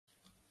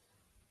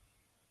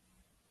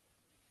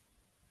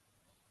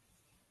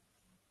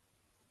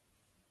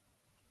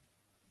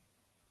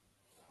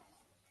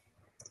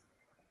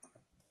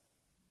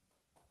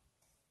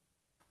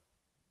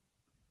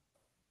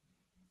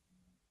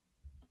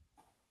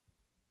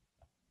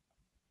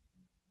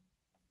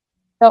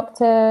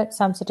Dr.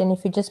 Samsuddin,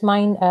 if you just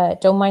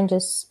don't mind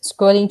just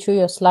scrolling through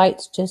your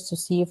slides just to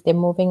see if they're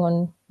moving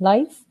on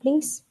live,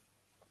 please.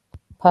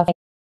 Perfect.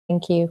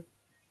 Thank you.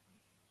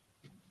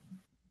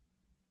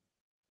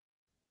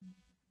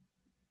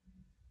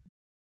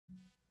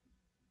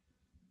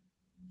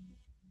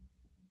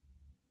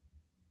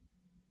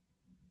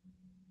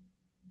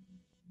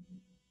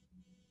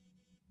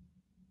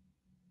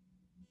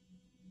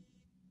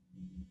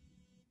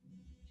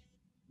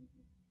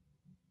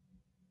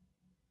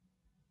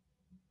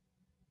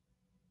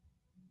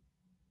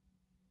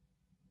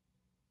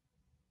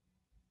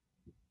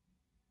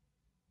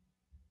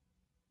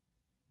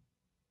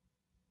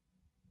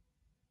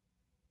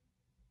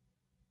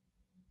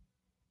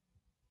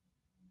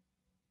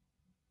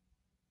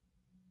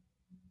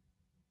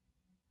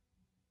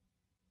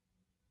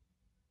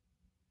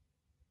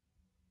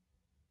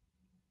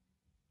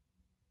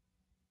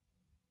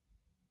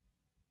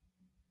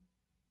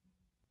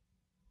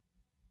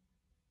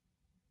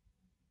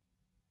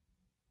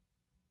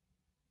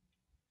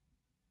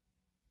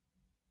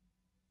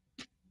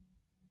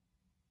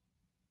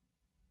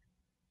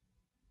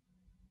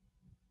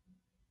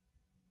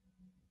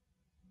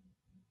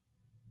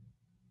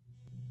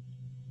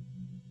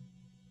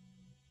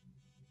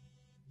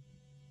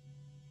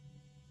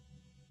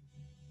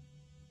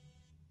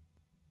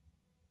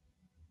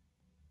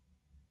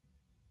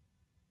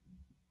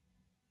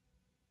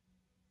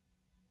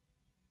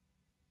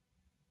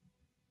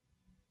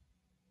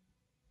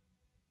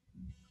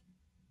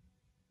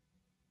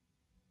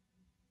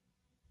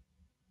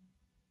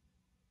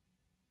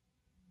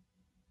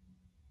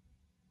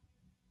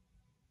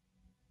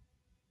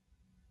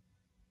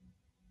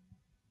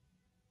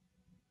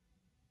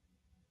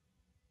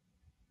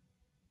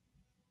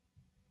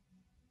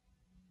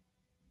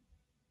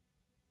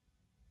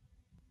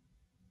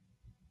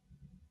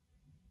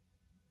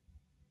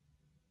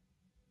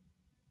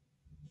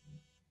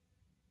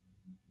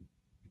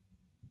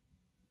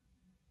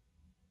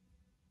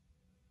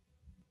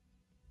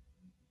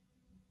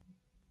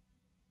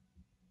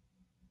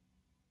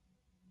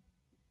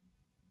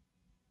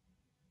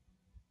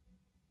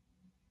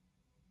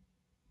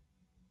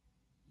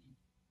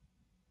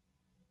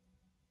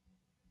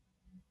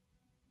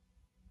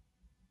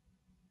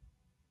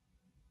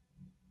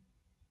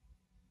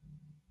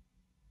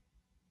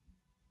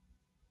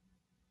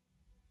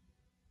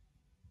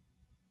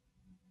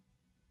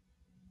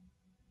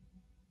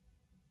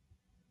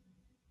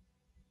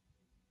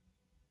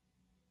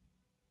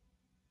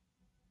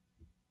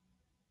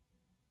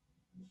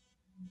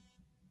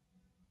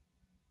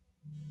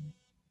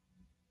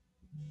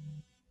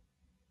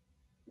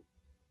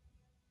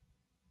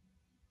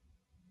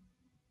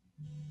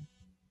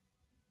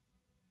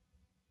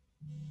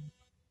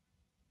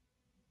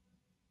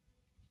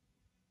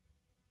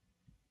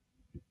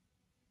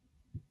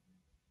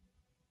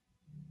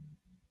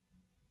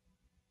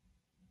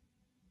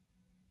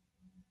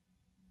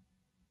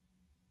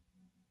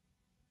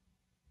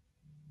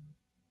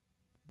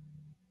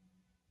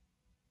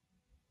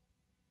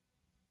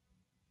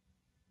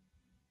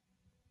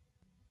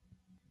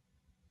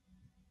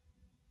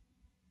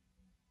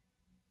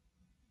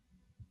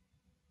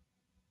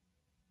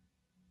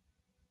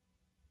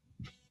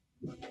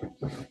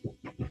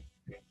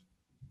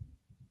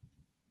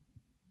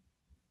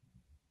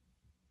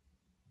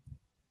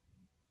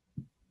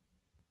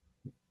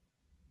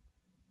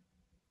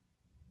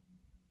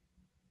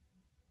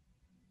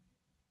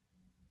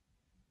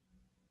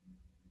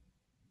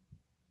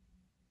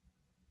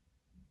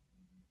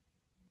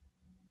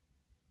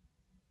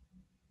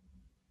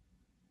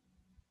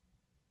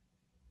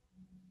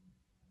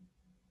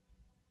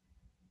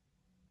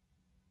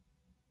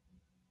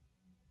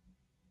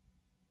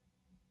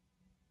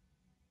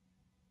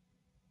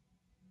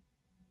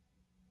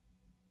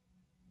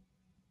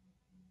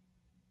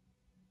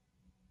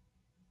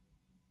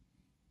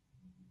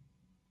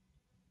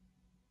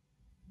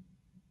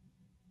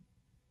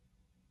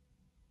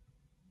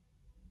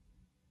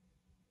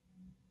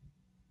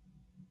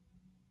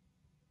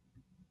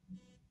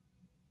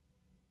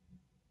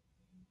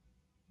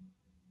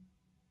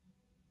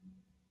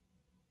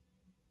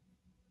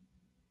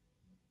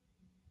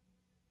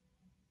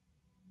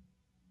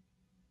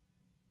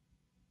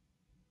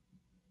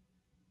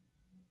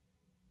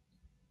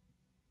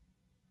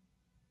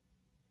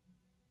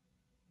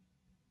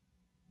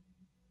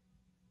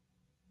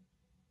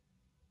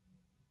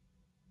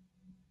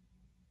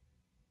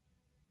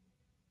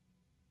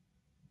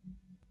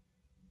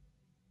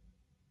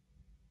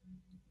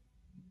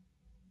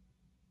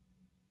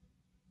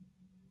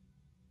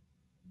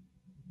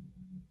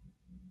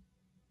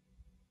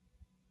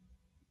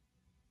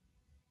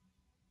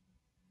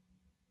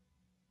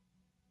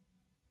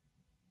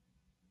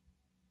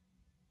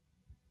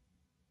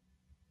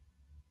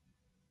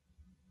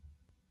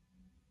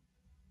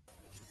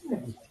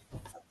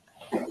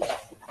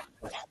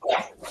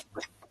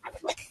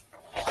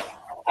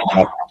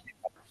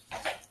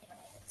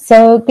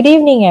 So, good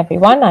evening,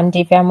 everyone. I'm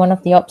Divya. I'm one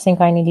of the Ops and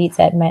Gynae leads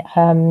at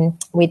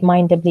with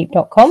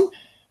mindthebleep.com.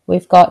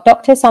 We've got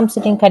Dr.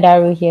 Samsuddin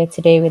Khadaroo here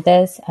today with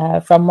us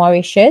from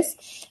Mauritius.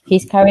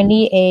 He's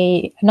currently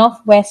a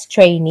Northwest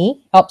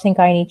trainee, Ops and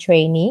Gynae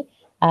trainee,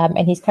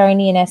 and he's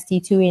currently an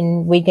ST2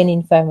 in Wigan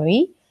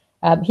Infirmary.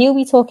 He'll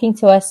be talking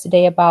to us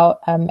today about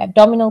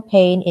abdominal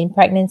pain in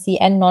pregnancy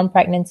and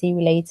non-pregnancy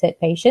related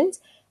patients.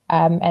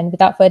 And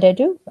without further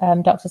ado,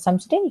 Dr.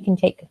 Samsuddin, you can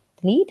take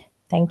the lead.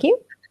 Thank you.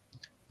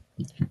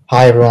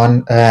 Hi,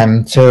 everyone.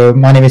 So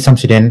my name is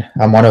Samsuddin.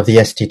 I'm one of the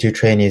ST2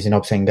 trainees in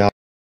Ops and Gynae.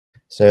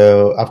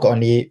 So I've got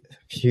only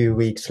a few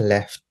weeks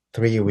left,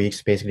 3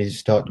 weeks basically, to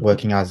start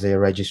working as a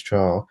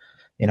registrar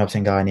in Ops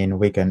and Gynae in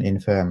Wigan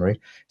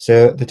Infirmary.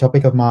 So the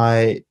topic of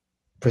my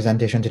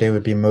presentation today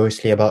would be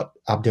mostly about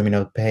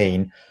abdominal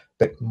pain,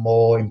 but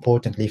more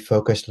importantly,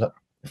 focused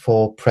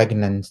for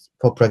pregnant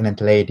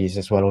ladies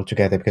as well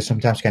altogether, because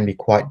sometimes it can be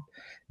quite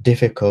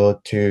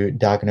difficult to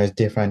diagnose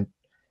different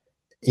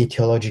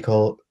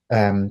etiological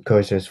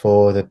causes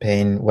for the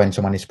pain when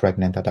someone is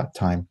pregnant at that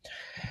time.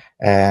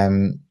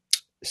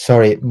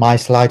 Sorry, my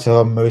slides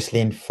are mostly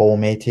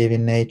informative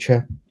in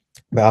nature,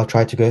 but I'll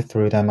try to go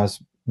through them as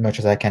much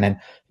as I can. And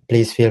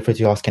please feel free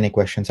to ask any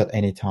questions at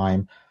any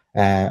time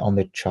on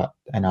the chat,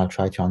 and I'll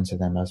try to answer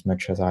them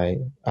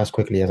as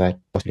quickly as I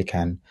possibly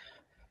can.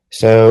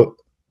 So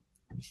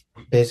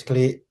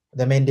basically,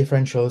 the main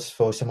differentials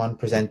for someone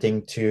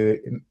presenting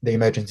to the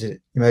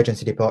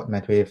emergency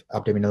department with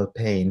abdominal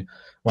pain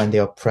when they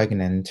are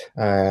pregnant,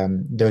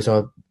 those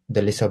are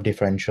the list of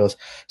differentials.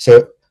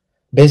 So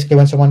basically,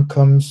 when someone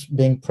comes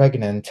being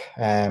pregnant,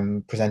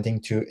 presenting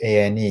to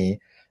A&E,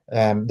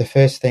 the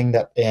first thing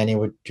that A&E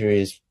would do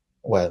is,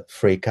 well,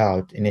 freak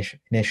out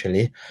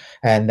initially,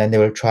 and then they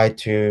will try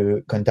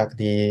to contact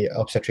the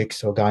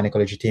obstetrics or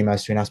gynecology team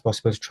as soon as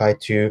possible to try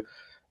to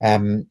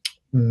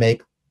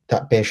make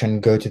that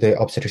patient go to the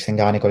obstetrics and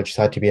gynecology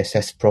side to be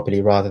assessed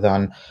properly, rather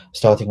than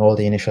starting all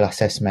the initial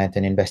assessment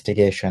and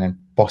investigation and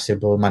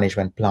possible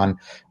management plan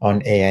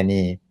on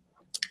A&E.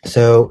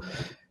 So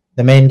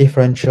the main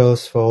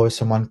differentials for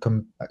someone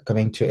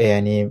coming to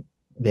A&E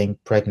being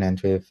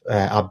pregnant with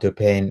abdo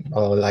pain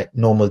or like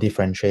normal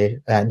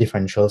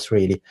differentials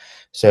really.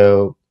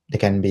 So they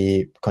can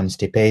be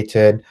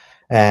constipated,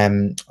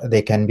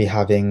 they can be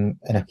having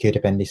an acute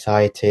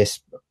appendicitis.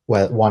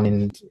 Well, 1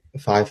 in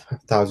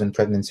 5,000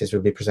 pregnancies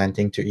will be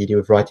presenting to ED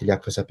with right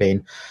iliac fossa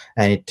pain,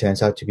 and it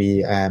turns out to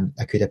be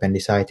acute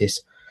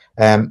appendicitis.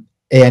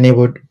 A&E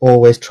would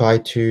always try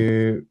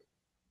to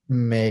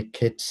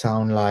make it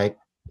sound like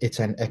it's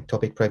an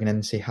ectopic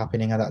pregnancy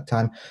happening at that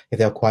time if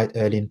they're quite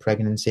early in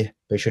pregnancy.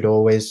 They should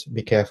always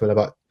be careful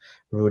about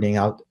ruling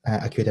out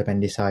acute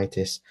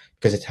appendicitis,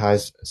 because it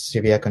has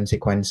severe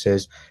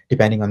consequences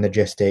depending on the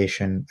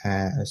gestation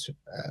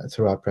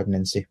throughout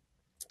pregnancy.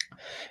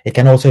 It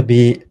can also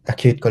be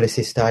acute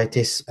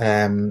cholecystitis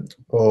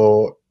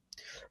or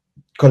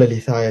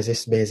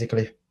cholelithiasis,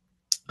 basically.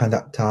 At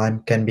that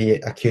time, can be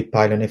acute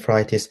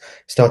pyelonephritis,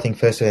 starting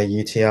first with a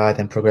UTI,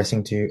 then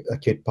progressing to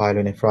acute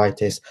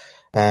pyelonephritis.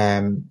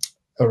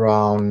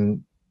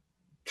 Around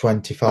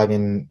 25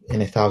 in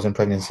 1,000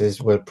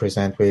 pregnancies will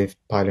present with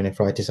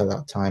pyelonephritis at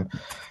that time.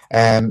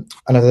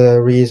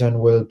 Another reason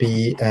will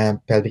be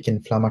pelvic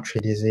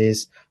inflammatory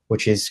disease,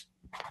 which is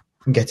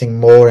getting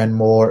more and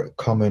more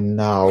common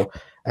now,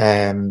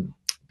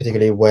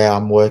 particularly where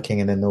I'm working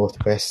in the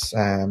northwest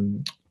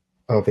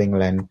of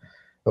England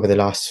over the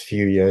last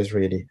few years,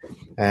 really.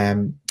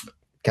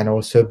 Can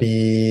also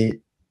be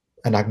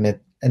an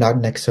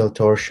adnexal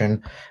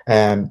torsion,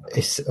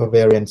 is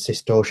ovarian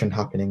cyst torsion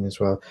happening as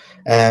well.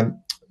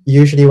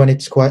 Usually when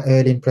it's quite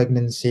early in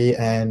pregnancy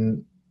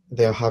and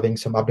they're having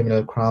some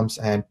abdominal cramps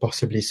and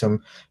possibly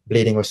some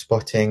bleeding or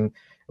spotting,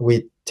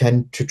 we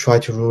tend to try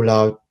to rule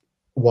out.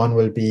 One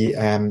will be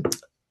a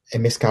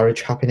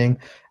miscarriage happening,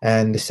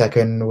 and the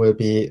second will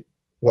be,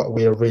 what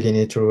we really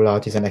need to rule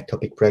out is an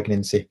ectopic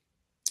pregnancy,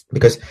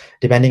 because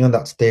depending on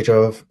that stage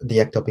of the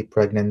ectopic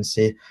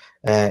pregnancy,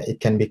 it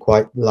can be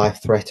quite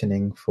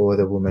life-threatening for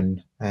the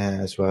woman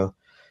as well.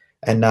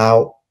 And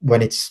now,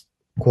 when it's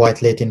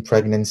quite late in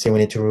pregnancy, we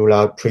need to rule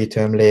out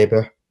preterm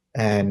labor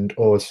and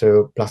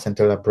also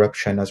placental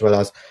abruption, as well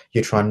as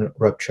uterine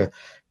rupture.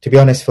 To be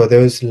honest, for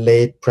those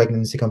late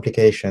pregnancy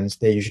complications,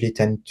 they usually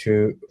tend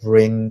to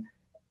ring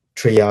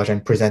triage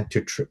and present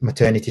to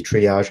maternity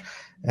triage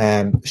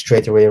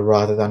straight away,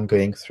 rather than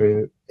going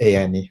through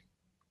A&E.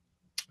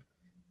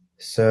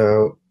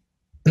 So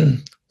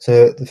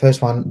the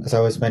first one, as I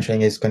was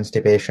mentioning, is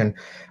constipation,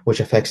 which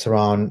affects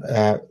around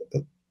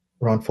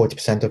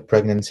 40% of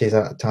pregnancies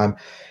at a time.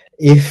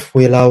 If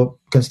we allow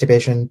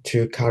constipation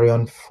to carry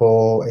on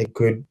for a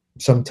good,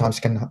 sometimes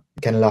can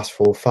last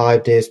for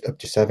 5 days up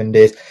to 7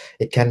 days,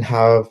 it can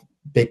have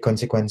big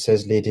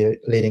consequences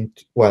leading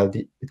to, well,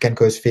 it can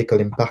cause fecal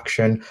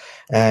impaction.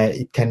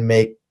 It can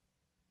make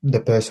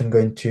the person go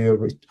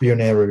into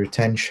urinary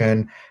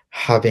retention,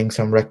 having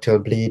some rectal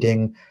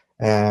bleeding,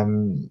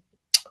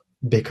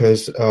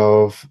 because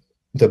of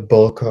the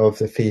bulk of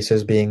the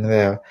feces being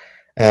there.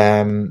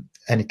 And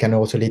it can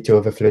also lead to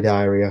overflow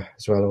diarrhea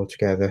as well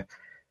altogether.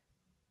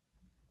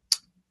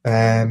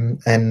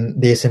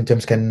 And these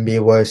symptoms can be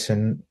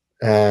worsened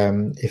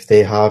if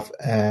they have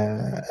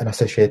an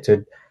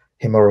associated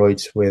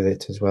hemorrhoids with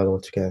it as well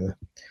altogether.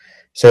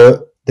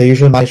 So the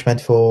usual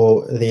management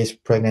for these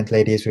pregnant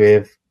ladies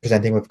with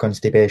presenting with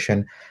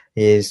constipation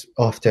is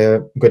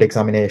after good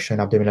examination,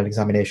 abdominal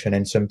examination,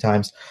 and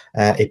sometimes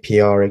a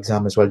PR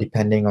exam as well,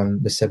 depending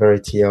on the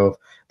severity of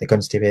the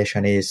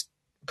constipation, is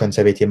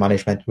conservative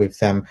management with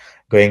them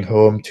going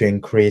home to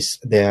increase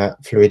their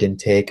fluid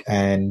intake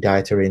and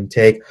dietary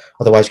intake.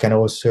 Otherwise, you can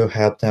also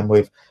help them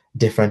with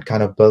different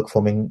kind of bulk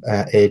forming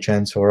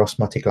agents or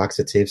osmotic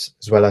laxatives,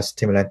 as well as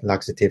stimulant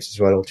laxatives as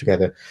well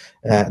altogether,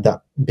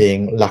 that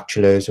being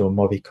lactulose or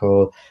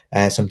Movicol,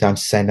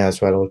 sometimes Senna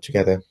as well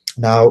altogether.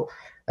 Now,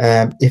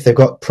 if they've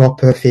got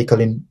proper fecal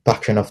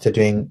impaction after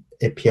doing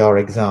a PR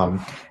exam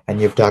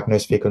and you've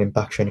diagnosed fecal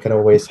impaction, you can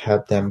always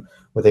help them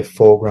with a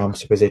 4-gram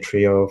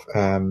suppository of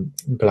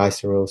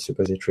glycerol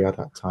suppository at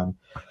that time.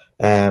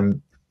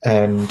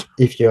 And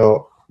if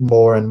you're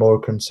more and more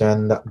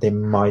concerned that they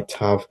might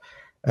have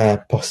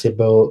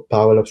possible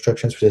bowel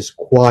obstructions, which is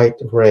quite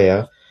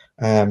rare,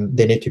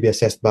 they need to be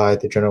assessed by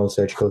the general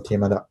surgical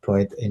team at that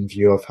point in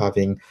view of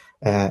having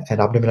an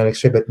abdominal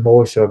X-ray, but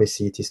more so of a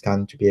CT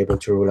scan to be able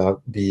to rule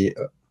out the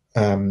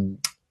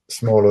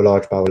small or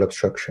large bowel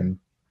obstruction.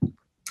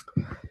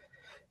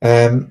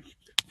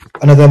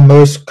 Another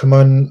most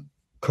common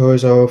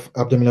cause of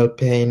abdominal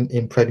pain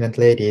in pregnant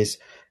ladies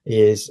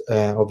is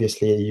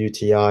obviously a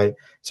UTI.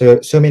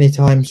 So many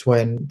times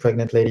when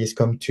pregnant ladies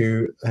come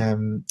to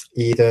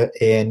either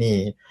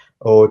A&E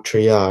or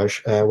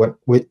triage,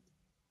 with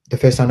the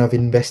first sign of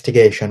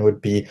investigation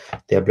would be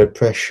their blood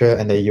pressure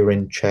and their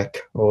urine check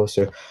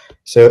also.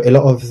 So a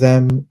lot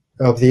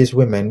of these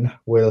women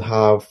will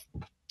have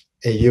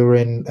a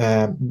urine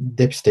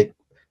dipstick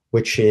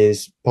which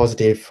is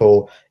positive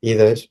for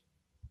either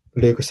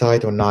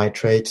leukocyte or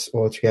nitrates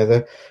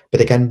altogether, but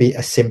they can be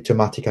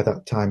asymptomatic at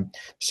that time.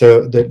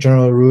 So the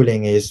general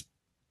ruling is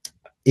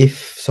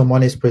if a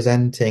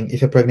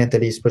pregnant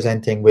lady is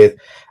presenting with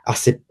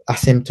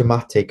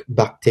asymptomatic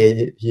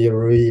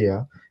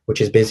bacteriuria,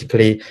 which is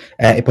basically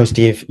a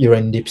positive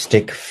urine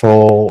dipstick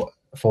for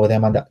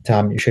them at that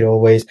time, you should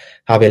always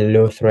have a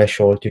low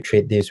threshold to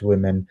treat these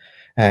women.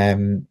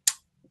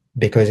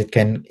 Because it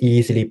can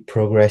easily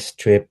progress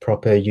to a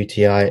proper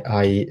UTI,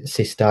 i.e.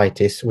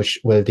 cystitis, which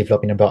will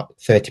develop in about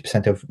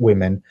 30% of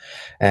women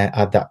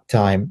at that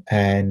time.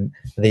 And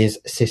these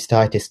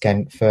cystitis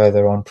can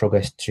further on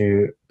progress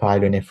to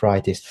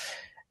pyelonephritis.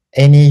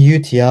 Any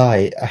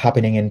UTI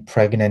happening in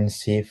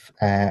pregnancy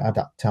at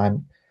that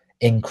time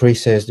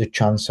increases the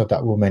chance of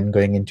that woman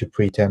going into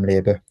preterm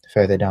labor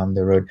further down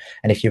the road.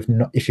 And if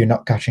you're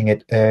not catching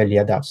it early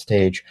at that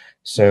stage,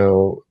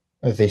 so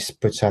this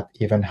puts at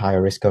even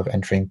higher risk of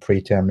entering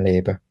preterm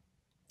labor.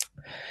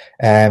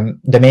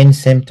 The main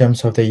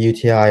symptoms of the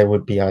UTI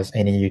would be, as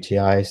any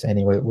UTIs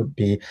anyway, would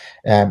be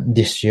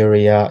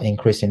dysuria,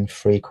 increase in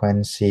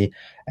frequency,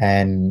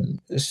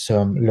 and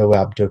some lower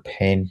abdominal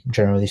pain,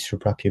 generally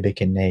suprapubic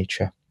in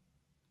nature.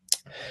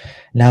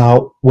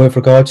 Now, with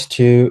regards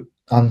to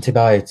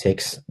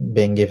antibiotics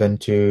being given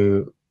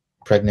to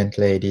pregnant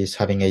ladies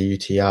having a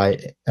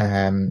UTI,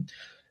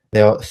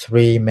 there are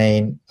 3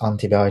 main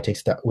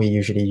antibiotics that we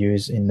usually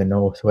use in the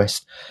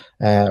Northwest,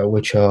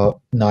 which are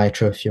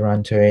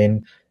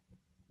nitrofurantoin,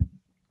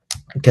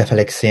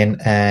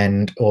 cefalexin,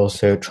 and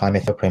also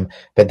trimethoprim.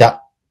 But that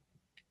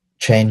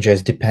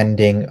changes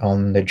depending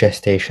on the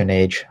gestation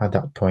age at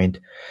that point.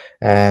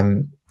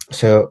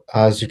 So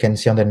as you can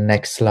see on the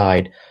next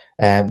slide,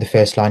 the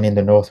first line in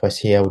the Northwest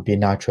here would be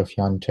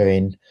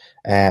nitrofurantoin,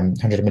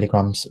 100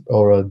 milligrams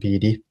oral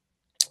BD.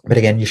 But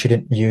again, you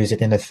shouldn't use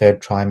it in the 3rd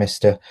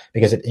trimester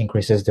because it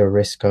increases the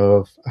risk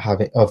of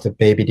the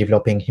baby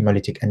developing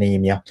hemolytic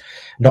anemia.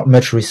 Not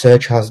much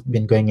research has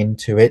been going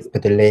into it,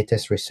 but the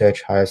latest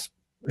research has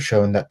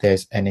shown that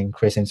there's an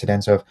increased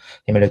incidence of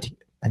hemolytic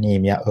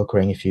anemia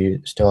occurring if you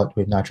start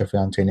with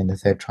nitrofurantoin in the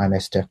 3rd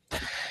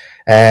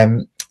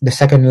trimester. The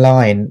second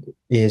line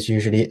is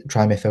usually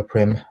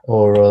trimethoprim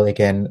oral,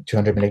 again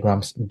 200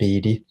 milligrams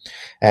BD,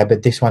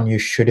 but this one you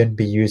shouldn't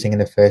be using in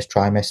the 1st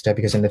trimester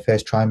because in the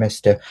 1st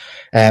trimester,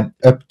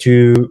 up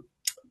to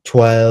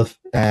 12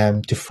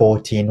 to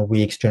 14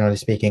 weeks, generally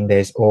speaking,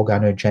 there's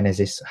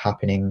organogenesis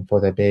happening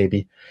for the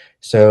baby.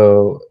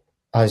 So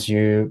as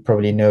you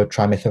probably know,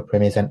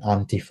 trimethoprim is an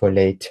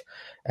antifolate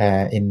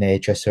in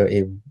nature, so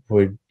it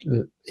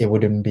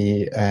wouldn't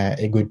be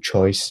a good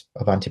choice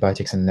of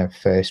antibiotics in the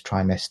 1st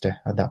trimester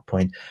at that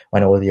point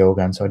when all the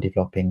organs are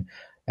developing.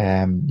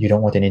 You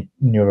don't want any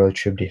neural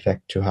tube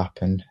defect to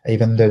happen,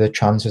 even though the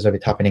chances of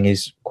it happening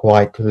is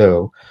quite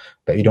low,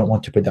 but you don't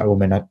want to put that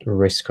woman at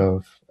risk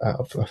of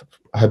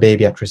her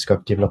baby at risk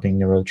of developing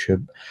neural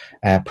tube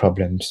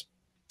problems.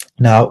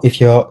 Now, if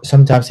you're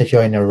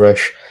in a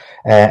rush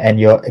and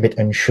you're a bit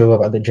unsure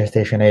about the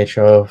gestation age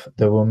of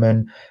the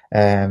woman,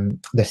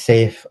 the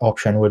safe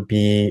option would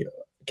be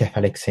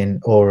cefalexin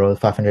oral,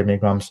 500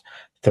 milligrams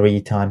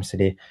 3 times a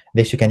day.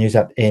 This you can use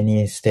at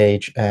any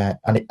stage, at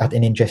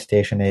any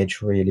gestation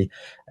age, really,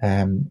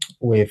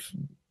 with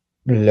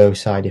low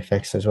side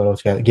effects as well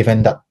altogether,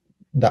 given that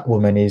that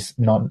woman is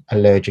not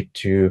allergic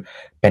to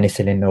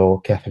penicillin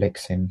or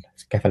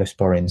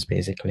cephalosporins,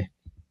 basically.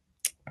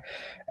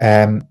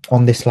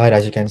 On this slide,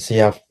 as you can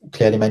see, I've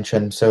clearly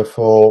mentioned,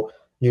 so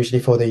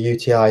usually for the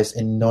UTIs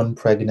in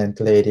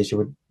non-pregnant ladies, you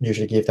would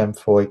usually give them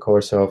for a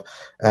course of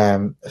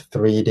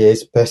 3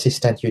 days.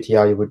 Persistent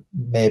UTI, you would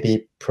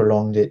maybe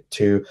prolong it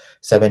to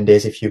 7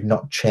 days if you've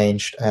not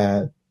changed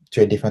to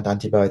a different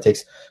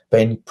antibiotics.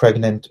 But in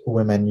pregnant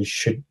women, you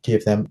should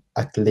give them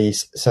at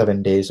least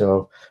 7 days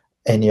of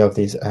any of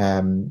these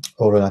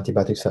oral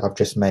antibiotics that I've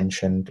just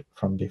mentioned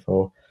from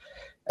before.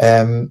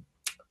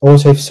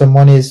 Also, if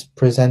someone is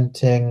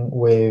presenting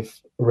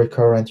with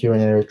recurrent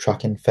urinary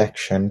tract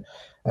infection,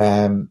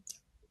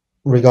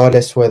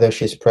 regardless whether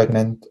she's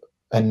pregnant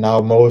and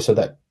now more so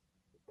that,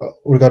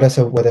 regardless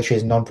of whether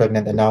she's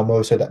non-pregnant and now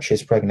more so that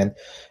she's pregnant,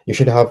 you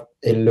should have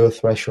a low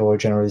threshold,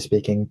 generally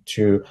speaking,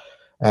 to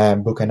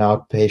book an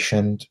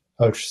outpatient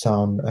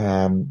ultrasound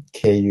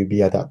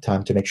KUB at that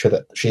time to make sure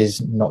that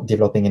she's not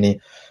developing any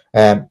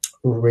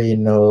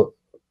renal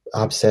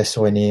abscess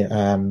or any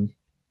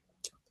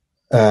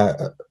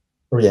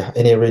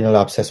any renal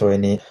abscess or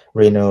any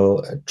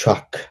renal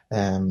tract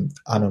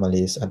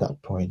anomalies at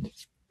that point.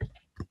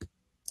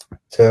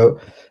 So,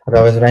 as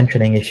I was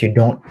mentioning, if you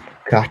don't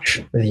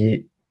catch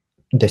the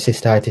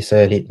cystitis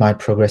early, it might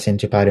progress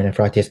into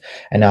pyelonephritis.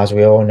 And as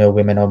we all know,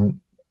 women are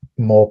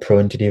more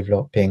prone to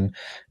developing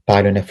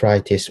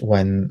pyelonephritis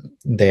when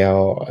they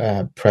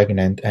are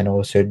pregnant, and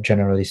also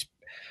generally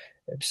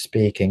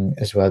speaking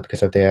as well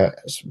because of their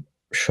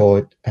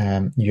short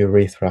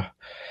urethra.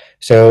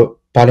 So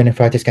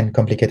pyelonephritis can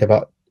complicate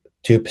about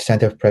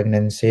 2% of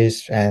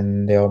pregnancies,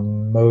 and they are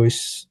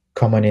most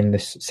common in the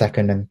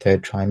second and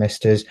third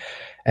trimesters.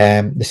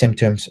 The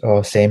symptoms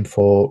are same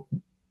for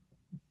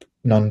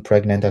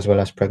non-pregnant as well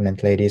as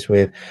pregnant ladies,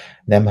 with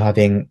them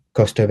having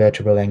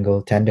costovertebral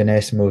angle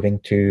tenderness moving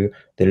to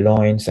the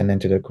loins and then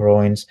to the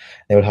groins.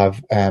 They will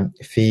have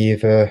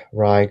fever,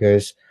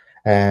 rigors,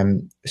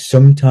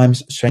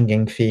 sometimes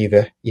swinging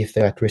fever if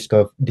they're at risk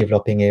of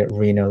developing a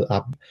renal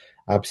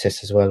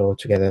abscess as well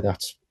altogether.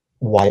 That's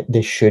why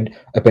they should,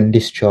 upon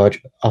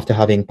discharge after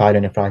having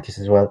pyelonephritis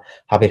as well,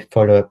 have a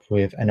follow-up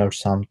with an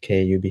ultrasound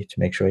KUB to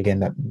make sure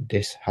again that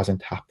this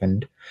hasn't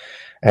happened.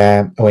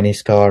 Or any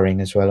scarring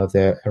as well of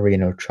the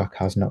renal tract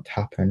has not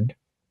happened.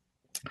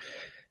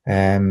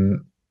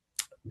 And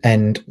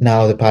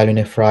now the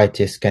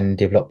pyelonephritis can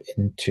develop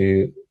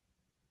into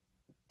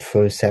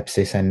full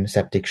sepsis and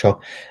septic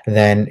shock.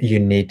 Then you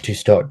need to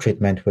start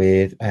treatment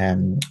with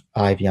IV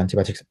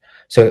antibiotics.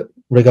 So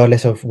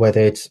regardless of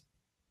whether it's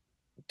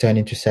turned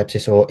into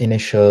sepsis or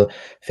initial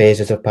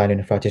phases of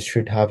pyelonephritis,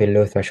 should have a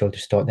low threshold to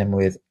start them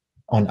with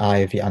on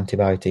IV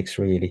antibiotics,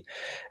 really.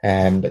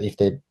 But if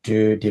they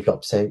do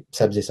develop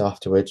sepsis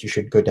afterwards, you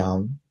should go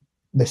down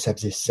the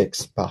sepsis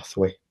 6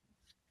 pathway,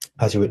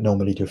 as you would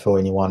normally do for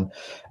anyone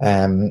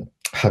having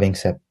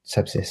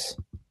sepsis.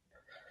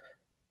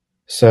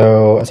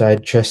 So, as I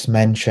just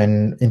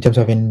mentioned, in terms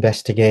of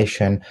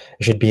investigation,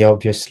 you should be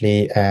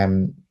obviously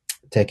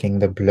taking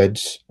the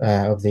bloods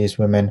of these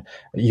women,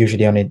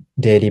 usually on a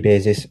daily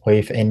basis, or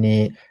if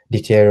any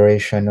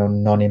deterioration or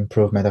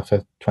non-improvement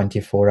after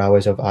 24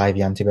 hours of IV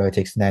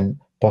antibiotics, then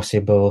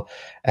possible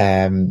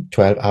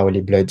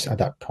 12-hourly bloods at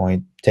that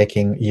point.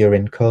 Taking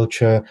urine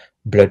culture,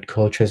 blood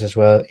cultures as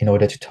well, in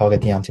order to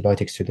target the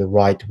antibiotics to the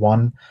right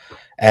one.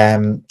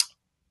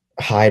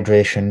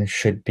 Hydration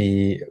should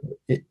be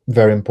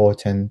very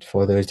important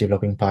for those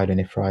developing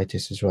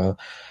pyelonephritis as well.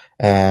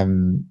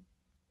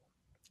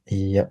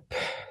 Yep.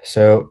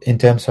 So in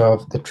terms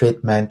of the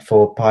treatment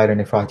for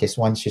pyelonephritis,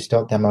 once you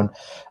start them on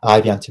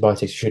IV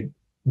antibiotics, you should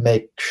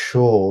make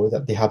sure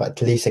that they have at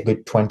least a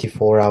good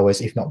 24 hours,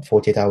 if not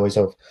 48 hours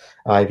of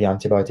IV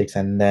antibiotics,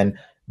 and then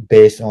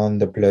based on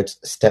the bloods,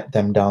 step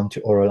them down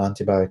to oral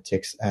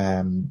antibiotics.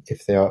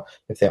 If their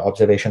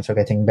observations are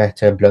getting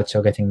better, bloods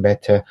are getting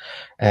better,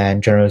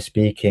 and generally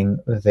speaking,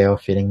 they are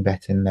feeling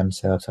better in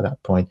themselves at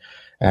that point.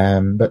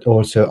 But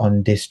also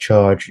on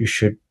discharge, you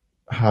should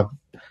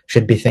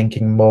be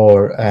thinking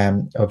more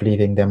of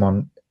leaving them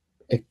on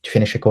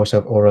finish a course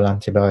of oral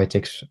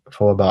antibiotics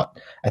for about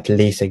at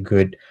least a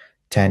good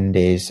 10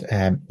 days.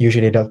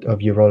 Usually a lot of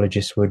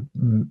urologists would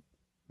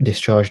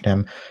discharge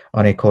them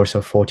on a course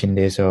of 14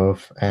 days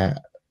of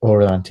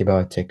oral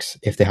antibiotics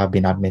if they have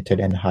been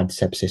admitted and had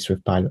sepsis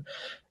with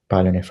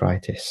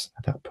pyelonephritis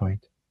at that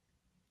point.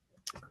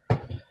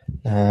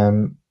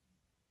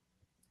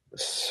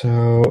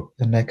 So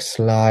the next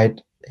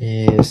slide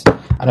is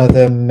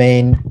another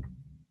main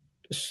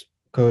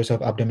cause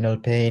of abdominal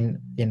pain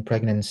in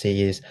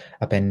pregnancy is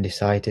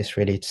appendicitis.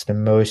 Really, it's the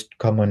most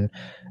common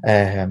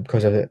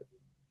cause of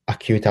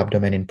acute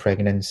abdomen in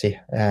pregnancy,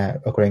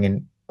 occurring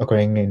in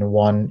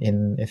 1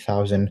 in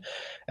 1,000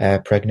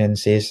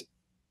 pregnancies.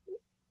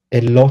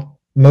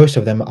 Most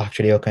of them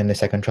actually occur in the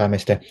second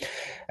trimester.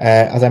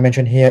 As I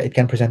mentioned here, it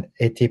can present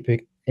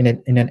in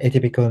an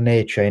atypical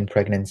nature in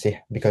pregnancy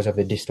because of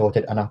the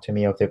distorted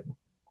anatomy of the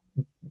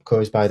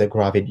caused by the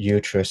gravid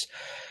uterus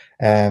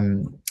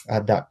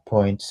at that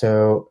point.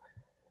 So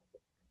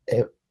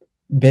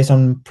based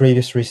on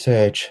previous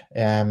research,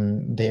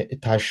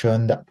 it has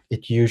shown that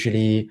it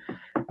usually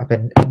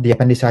the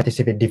appendicitis,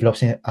 if it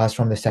develops as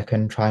from the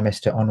second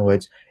trimester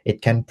onwards,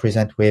 it can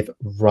present with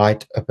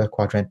right upper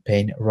quadrant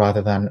pain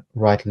rather than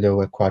right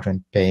lower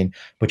quadrant pain,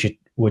 which it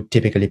would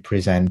typically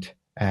present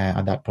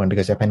at that point,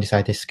 because the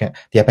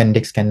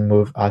appendix can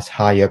move as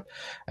high up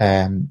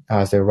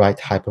as the right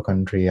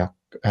hypochondriac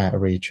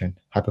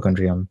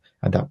hypochondrium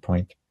at that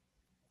point.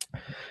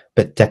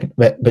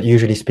 But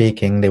usually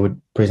speaking, they would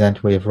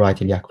present with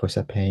right iliac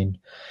fossa pain.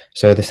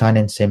 So the sign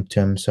and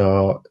symptoms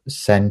are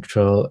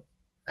central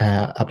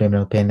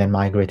abdominal pain, then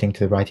migrating to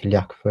the right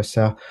iliac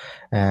fossa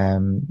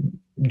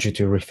due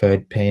to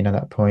referred pain at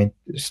that point,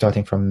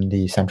 starting from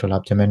the central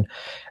abdomen.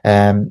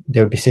 They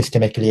would be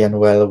systemically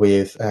unwell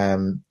with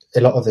a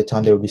lot of the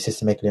time they would be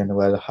systemically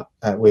unwell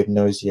with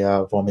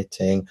nausea,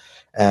 vomiting,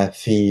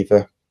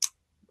 fever,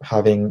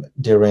 having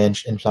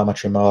deranged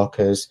inflammatory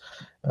markers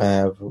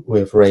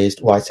with raised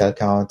white cell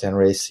count and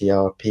raised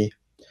CRP.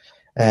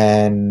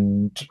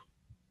 And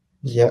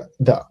yeah,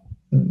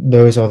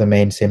 those are the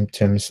main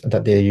symptoms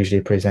that they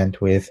usually present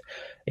with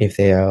if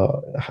they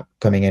are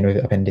coming in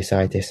with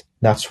appendicitis.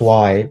 That's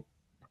why.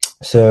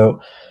 So,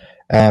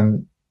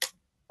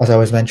 as I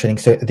was mentioning,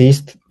 so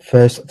these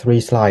first three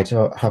slides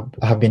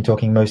have been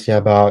talking mostly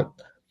about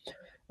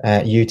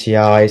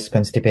UTIs,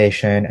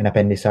 constipation, and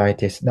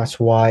appendicitis. That's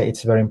why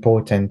it's very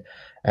important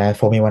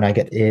for me when I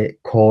get a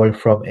call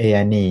from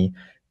A&E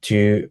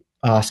to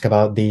ask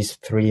about these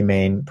three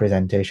main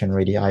presentation.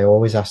 Really, I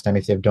always ask them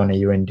if they've done a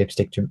urine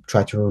dipstick to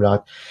try to rule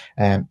out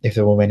if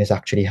the woman is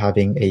actually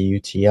having a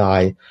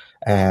UTI.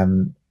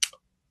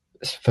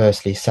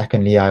 Firstly,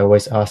 secondly, I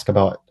always ask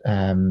about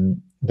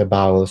the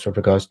bowels with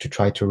regards to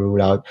try to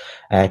rule out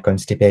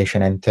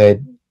constipation, and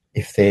third,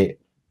 if they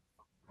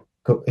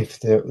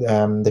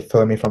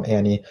phone me from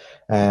A&E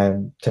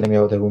telling me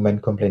about the woman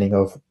complaining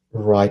of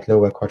right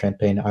lower quadrant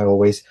pain, I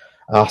always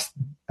ask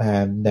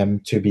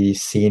them to be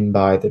seen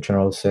by the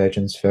general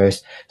surgeons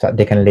first, so that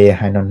they can lay a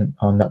hand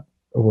on that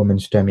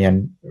woman's tummy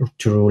and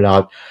to rule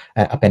out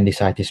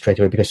appendicitis straight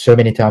away, because so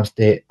many times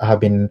they have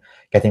been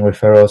getting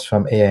referrals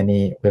from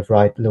A&E with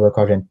right lower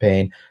quadrant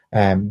pain.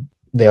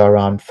 They are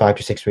around 5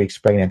 to 6 weeks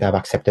pregnant. I've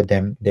accepted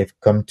them. They've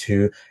come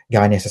to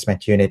gynae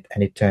assessment unit,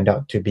 and it turned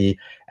out to be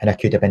an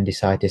acute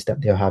appendicitis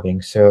that they're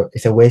having. So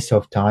it's a waste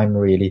of time,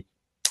 really.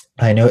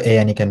 I know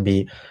A&E can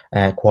be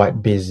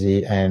quite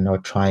busy and are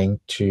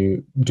trying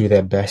to do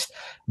their best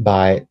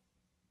by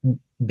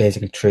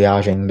basically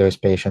triaging those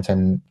patients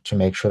and to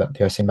make sure that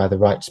they're seen by the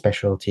right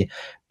specialty,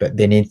 but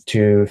they need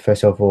to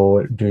first of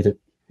all do the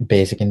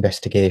basic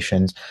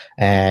investigations.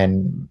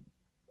 And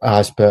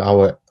as per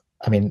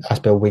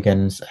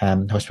Wigan's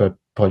hospital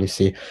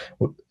policy,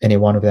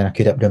 anyone with an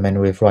acute abdomen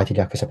with right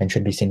iliac fossa pain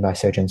should be seen by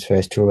surgeons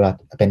first to rule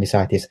out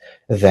appendicitis,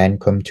 then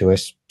come to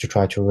us to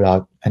try to rule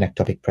out an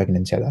ectopic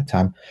pregnancy at that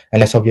time,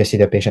 unless obviously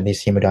the patient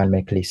is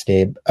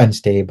hemodynamically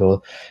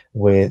unstable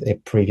with a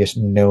previous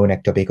known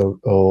ectopic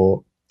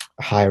or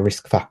high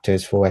risk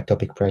factors for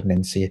ectopic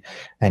pregnancy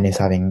and is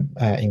having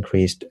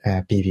increased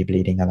PV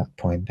bleeding at that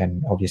point,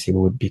 then obviously we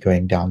would be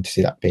going down to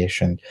see that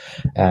patient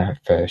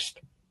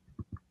first.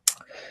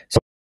 So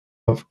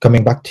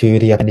coming back to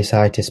the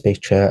appendicitis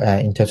picture,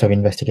 in terms of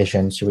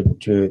investigations, you would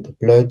do the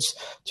bloods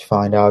to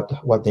find out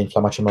what the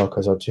inflammatory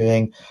markers are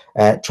doing.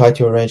 Try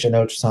to arrange an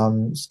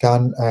ultrasound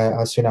scan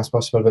as soon as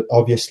possible, but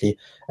obviously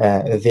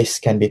this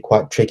can be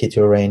quite tricky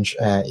to arrange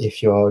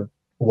if you're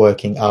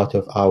working out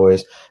of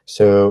hours.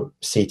 So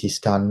CT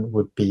scan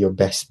would be your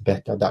best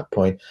bet at that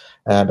point.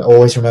 But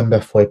always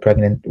remember, for a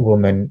pregnant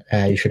woman,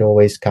 you should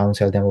always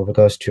counsel them with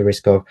regards to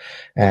risk of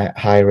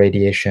high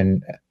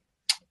radiation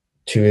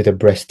to the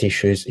breast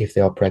tissues if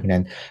they are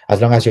pregnant.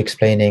 As long as you're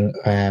explaining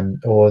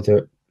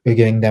you're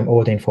giving them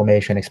all the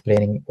information,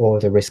 explaining all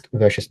the risk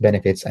versus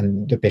benefits,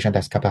 and the patient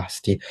has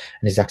capacity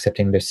and is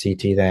accepting the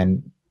CT,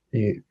 then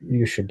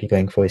you should be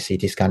going for a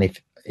CT scan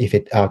if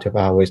it's out of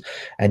hours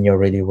and you're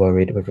really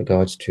worried with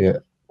regards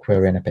to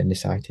querying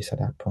appendicitis at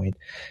that point.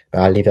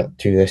 But I'll leave that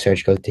to the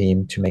surgical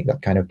team to make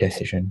that kind of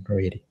decision,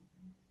 really.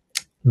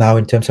 Now,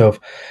 in terms of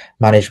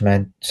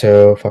management,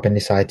 so for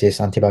appendicitis,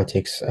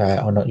 antibiotics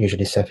are not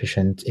usually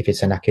sufficient if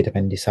it's an acute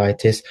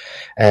appendicitis.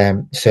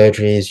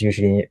 Surgery is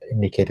usually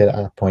indicated at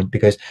that point,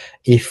 because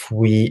if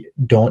we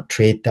don't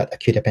treat that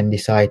acute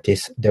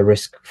appendicitis, the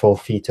risk for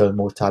fetal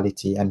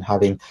mortality and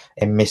having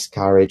a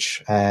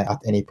miscarriage at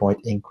any point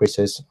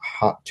increases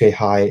to a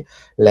high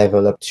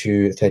level, up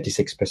to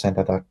 36%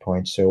 at that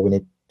point. So we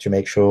need to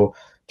make sure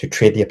to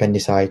treat the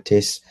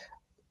appendicitis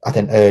at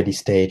an early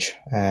stage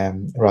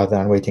rather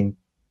than waiting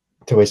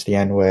towards the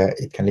end, where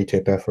it can lead to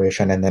a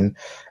perforation and then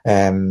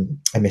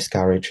a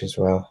miscarriage as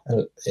well,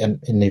 and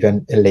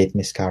even a late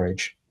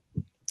miscarriage.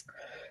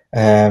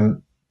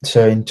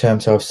 So in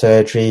terms of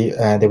surgery,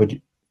 they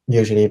would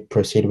usually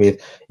proceed with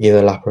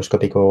either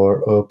laparoscopic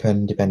or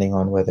open, depending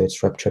on whether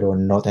it's ruptured or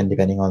not, and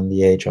depending on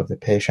the age of the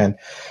patient.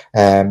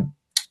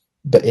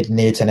 but it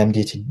needs an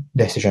MDT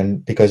decision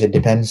because it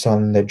depends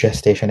on the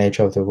gestation age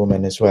of the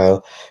woman as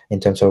well, in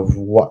terms of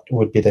what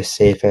would be the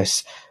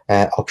safest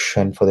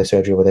option for the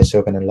surgery, whether it's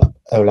open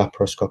or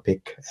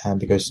laparoscopic,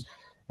 because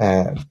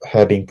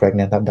her being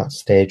pregnant at that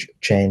stage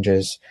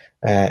changes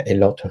a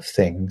lot of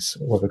things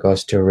with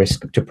regards to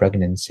risk to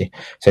pregnancy.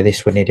 So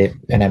this would need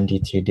an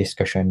MDT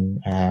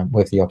discussion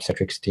with the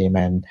obstetrics team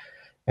and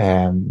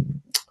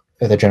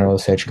the general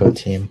surgical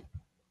team.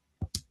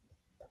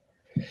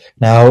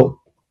 Now,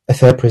 a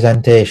third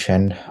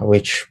presentation,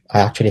 which I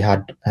actually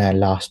had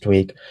last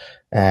week,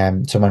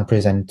 someone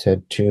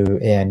presented to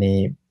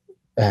A&E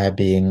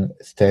being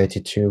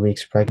 32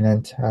 weeks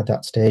pregnant at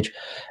that stage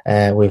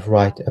with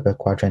right upper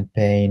quadrant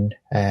pain,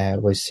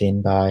 was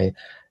seen by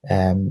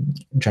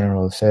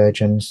general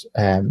surgeons.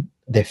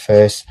 They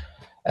first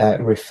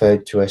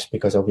referred to us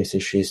because obviously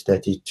she's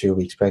 32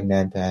 weeks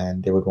pregnant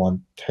and they would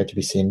want her to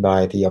be seen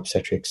by the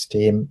obstetrics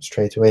team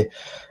straight away.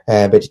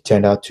 But it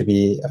turned out to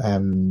be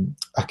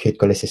acute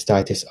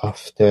cholecystitis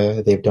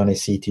after they've done a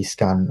CT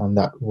scan on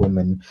that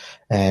woman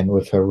and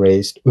with her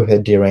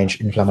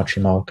deranged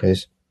inflammatory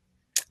markers.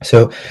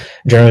 So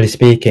generally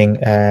speaking,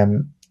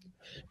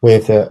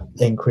 with the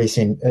increase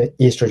in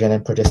estrogen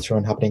and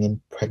progesterone happening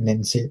in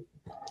pregnancy,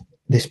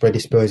 this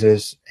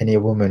predisposes any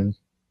woman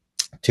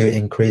to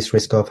increased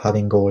risk of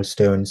having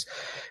gallstones.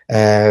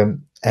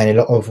 And a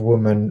lot of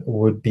women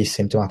would be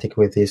symptomatic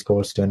with these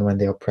gallstones when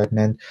they are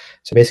pregnant.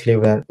 So basically,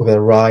 with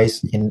a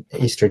rise in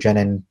estrogen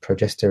and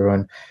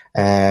progesterone,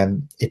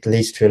 it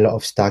leads to a lot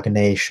of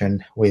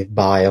stagnation with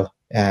bile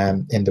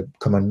in the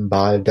common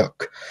bile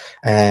duct,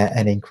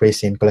 an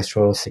increase in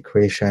cholesterol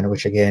secretion,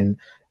 which again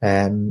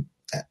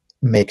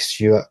makes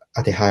you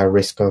at a higher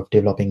risk of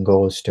developing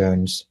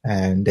gallstones.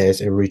 And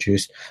there's a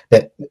reduced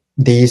that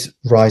these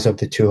rise of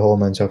the two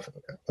hormones of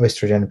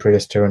estrogen and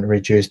progesterone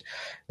reduced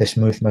the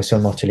smooth muscle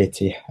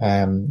motility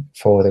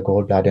for the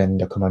gallbladder and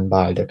the common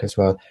bile duct as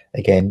well,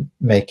 again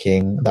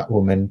making that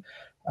woman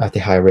at a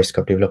high risk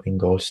of developing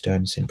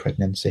gallstones in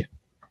pregnancy.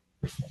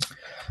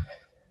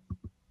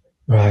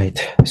 Right.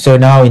 So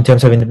now, in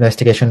terms of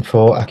investigation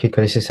for acute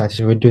cholecystitis,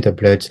 we would do the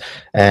bloods,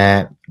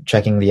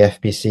 checking the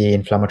FBC,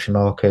 inflammatory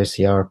markers,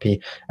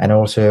 CRP, and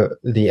also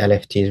the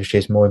LFTs, which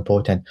is more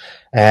important.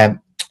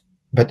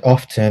 But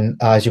often,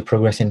 as you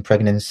progress in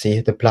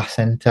pregnancy, the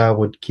placenta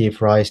would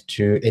give rise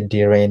to a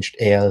deranged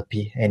ALP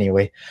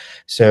anyway.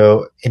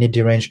 So any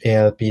deranged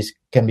ALPs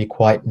can be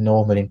quite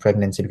normal in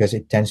pregnancy because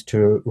it tends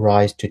to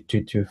rise to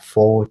 2 to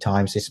 4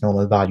 times its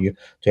normal value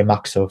to a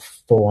max of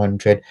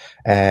 400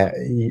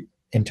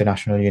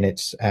 international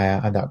units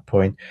at that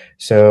point.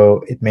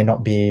 So it may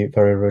not be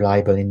very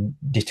reliable in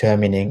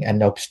determining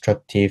an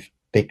obstructive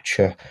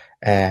picture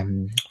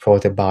for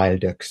the bile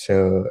duct.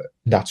 So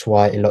that's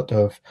why a lot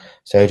of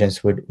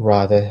surgeons would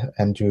rather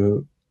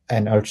do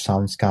an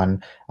ultrasound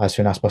scan as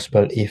soon as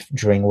possible if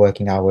during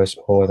working hours,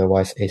 or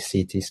otherwise a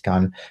CT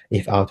scan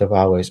if out of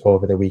hours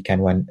over the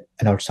weekend when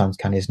an ultrasound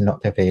scan is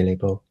not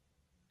available.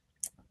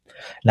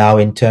 Now,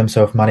 in terms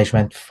of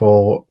management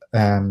for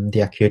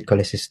the acute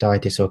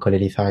cholecystitis or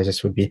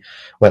cholelithiasis would be,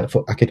 well,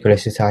 for acute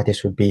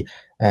cholecystitis would be,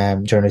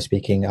 generally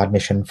speaking,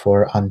 admission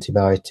for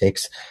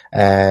antibiotics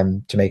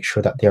to make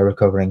sure that they are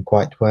recovering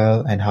quite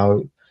well. And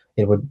how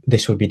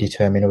this would be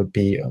determined would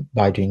be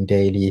by doing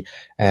daily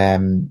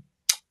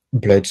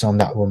bloods on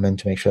that woman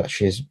to make sure that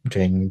she's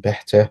doing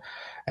better.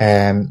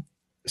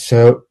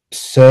 So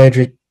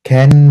surgery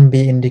can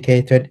be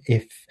indicated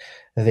if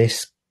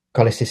this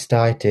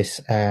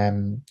cholecystitis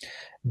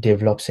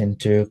develops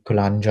into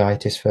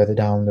cholangitis further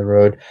down the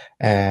road,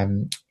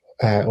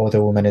 or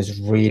the woman is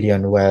really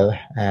unwell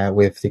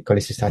with the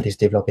cholecystitis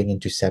developing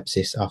into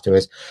sepsis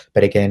afterwards.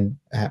 But again,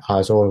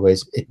 as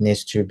always, it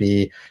needs to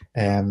be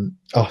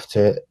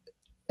after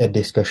a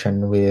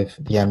discussion with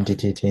the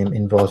MDT team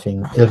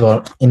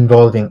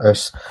involving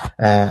us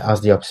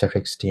as the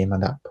obstetrics team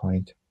at that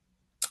point.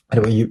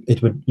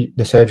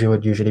 The surgery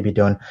would usually be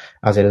done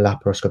as a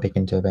laparoscopic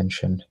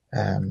intervention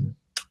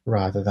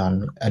rather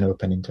than an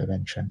open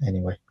intervention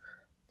anyway.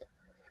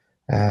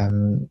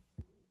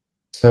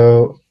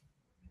 So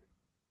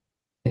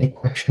any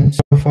questions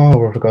so far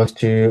with regards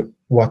to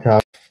what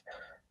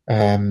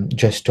I've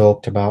just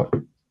talked about?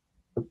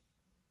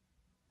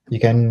 You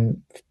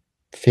can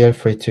feel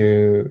free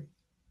to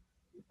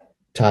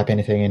type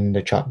anything in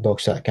the chat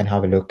box so I can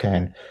have a look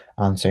and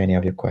answer any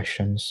of your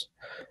questions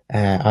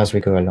as we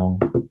go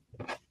along.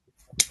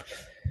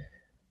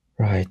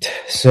 Right,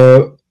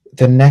 so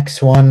the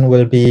next one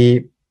will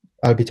be,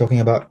 I'll be talking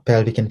about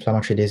pelvic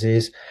inflammatory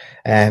disease.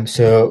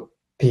 So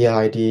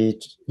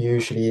PID,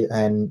 usually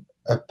an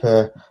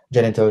upper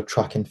genital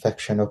tract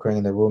infection occurring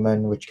in the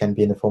woman, which can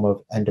be in the form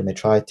of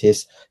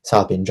endometritis,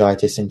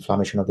 salpingitis,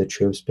 inflammation of the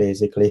tubes,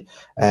 basically,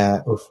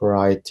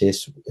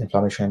 oophorytis,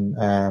 inflammation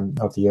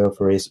of the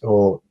ovaries,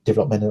 or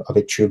development of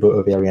a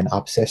tubo-ovarian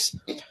abscess.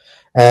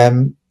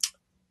 In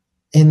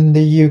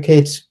the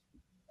UK,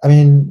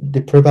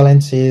 the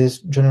prevalence is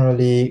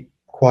generally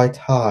quite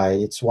high.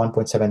 It's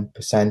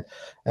 1.7%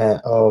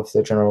 of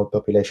the general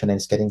population, and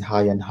it's getting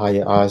higher and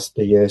higher as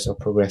the years are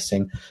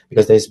progressing,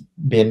 because there's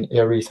been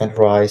a recent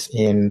rise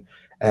in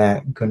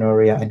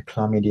gonorrhea and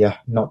chlamydia,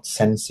 not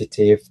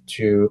sensitive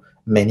to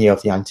many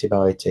of the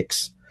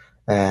antibiotics,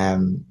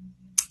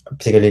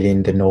 particularly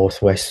in the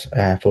northwest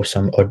for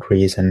some odd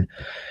reason.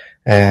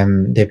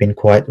 They've been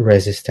quite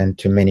resistant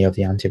to many of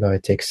the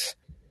antibiotics.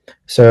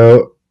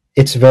 So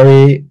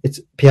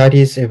PID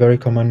is a very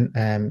common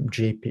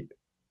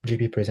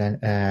GP present.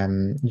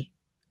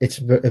 It's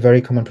a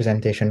very common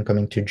presentation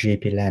coming to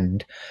GP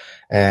land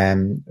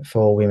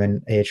for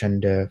women aged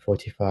under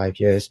 45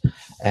 years,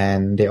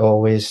 and they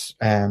always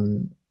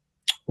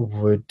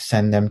would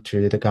send them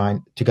to the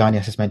gynae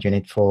assessment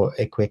unit for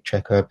a quick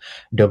checkup,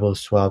 double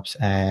swabs,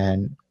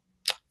 and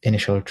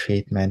initial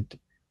treatment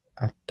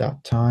at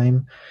that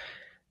time.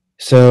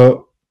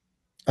 So,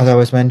 as I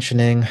was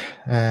mentioning,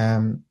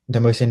 the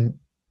most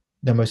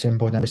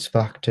important risk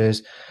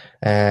factors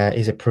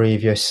is a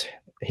previous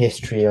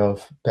history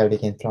of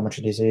pelvic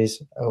inflammatory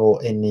disease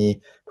or any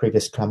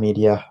previous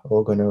chlamydia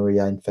or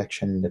gonorrhea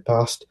infection in the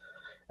past.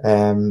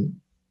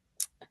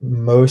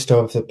 Most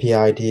of the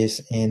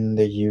PIDs in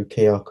the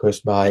UK are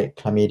caused by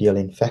chlamydial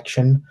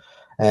infection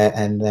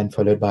and then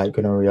followed by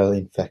gonorrheal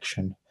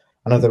infection.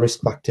 Another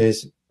risk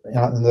factors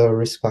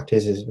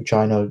is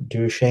vaginal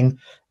douching,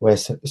 where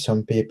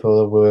some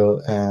people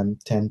will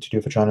tend to do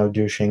vaginal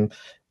douching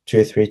 2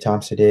 or 3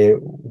 times a day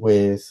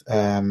with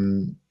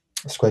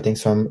squirting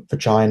some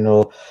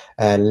vaginal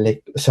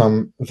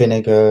some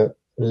vinegar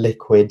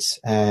liquids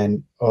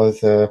and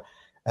other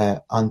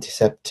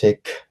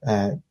antiseptic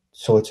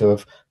sort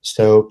of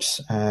soaps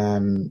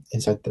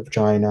inside the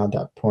vagina at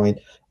that point,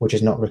 which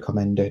is not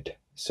recommended.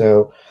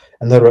 So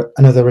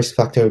another risk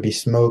factor would be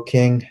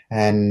smoking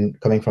and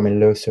coming from a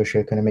low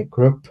socioeconomic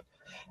group.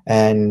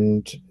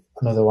 And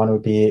another one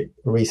would be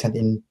recent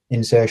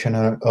insertion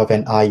of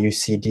an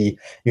IUCD,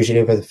 usually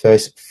over the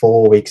first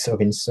 4 weeks of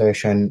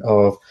insertion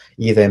of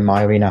either a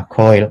Mirena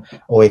coil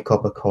or a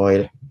copper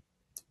coil.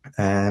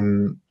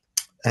 And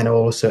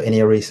also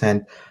any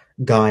recent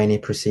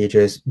gynae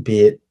procedures, be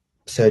it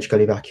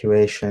surgical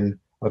evacuation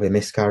of a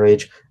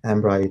miscarriage,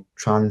 embryo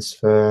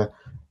transfer,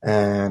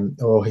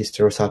 or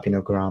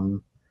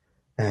hysterosalpingogram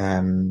at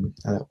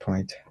that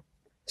point.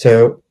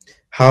 So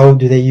how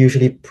do they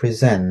usually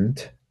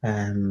present?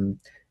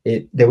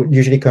 They would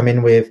usually come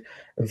in with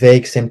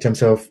vague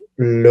symptoms of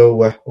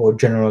lower or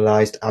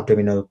generalized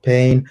abdominal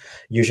pain,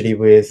 usually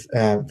with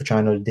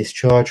vaginal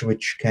discharge,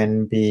 which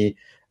can be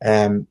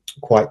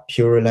quite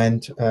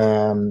purulent,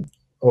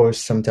 or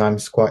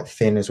sometimes quite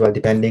thin as well,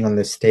 depending on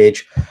the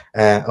stage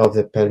of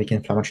the pelvic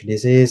inflammatory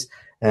disease.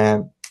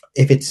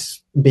 If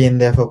it's been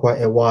there for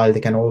quite a while,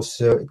 it can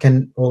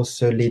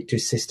also lead to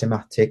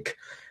systematic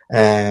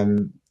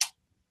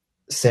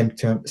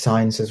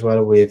signs as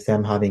well, with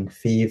them having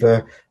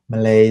fever,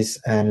 malaise,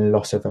 and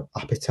loss of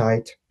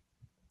appetite.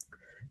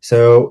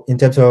 So in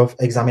terms of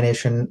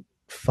examination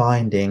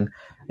finding,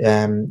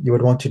 you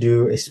would want to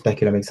do a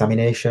speculum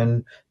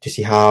examination to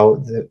see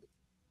how the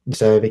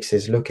cervix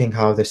is looking,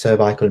 how the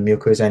cervical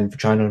mucosa and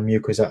vaginal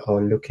mucosa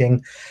are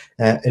looking.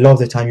 A lot of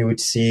the time you would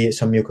see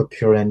some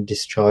mucopurulent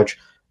discharge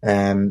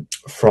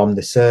from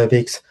the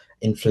cervix,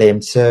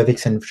 inflamed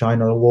cervix and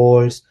vaginal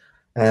walls,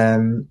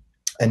 and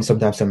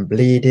sometimes some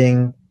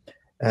bleeding.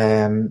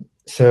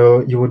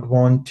 So you would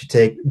want to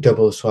take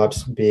double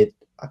swabs, be it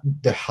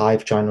the high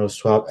vaginal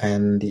swab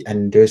and the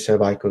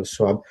endocervical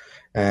swab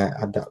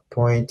at that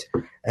point.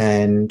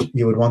 And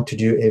you would want to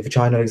do a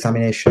vaginal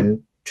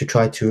examination to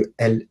try to,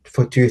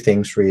 for 2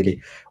 things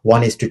really.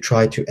 One is to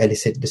try to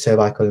elicit the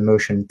cervical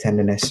motion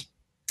tenderness.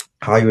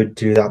 How you would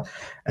do that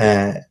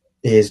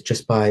is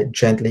just by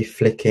gently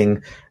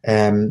flicking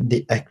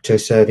the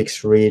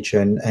ectocervix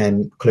region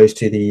and close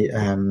to the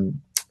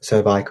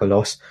cervical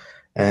os,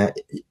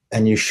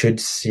 and you should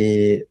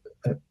see,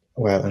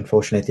 well,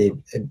 unfortunately,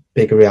 a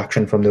big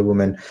reaction from the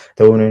woman.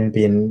 The woman would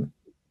be in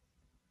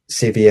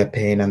severe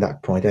pain at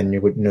that point, and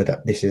you would know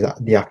that this is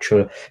the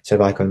actual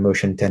cervical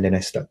motion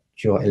tenderness that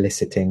you're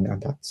eliciting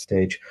at that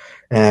stage.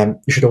 You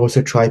should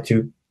also try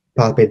to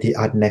palpate the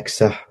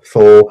adnexa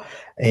for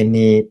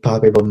any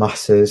palpable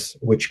masses,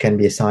 which can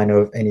be a sign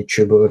of any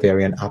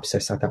tubo-ovarian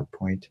abscess at that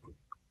point.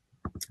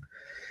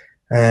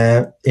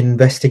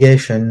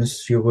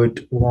 Investigations you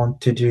would want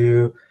to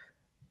do,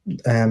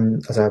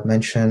 as I've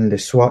mentioned,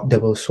 the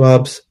double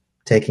swabs,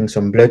 taking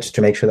some bloods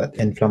to make sure that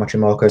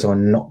inflammatory markers are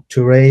not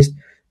too raised.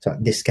 So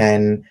this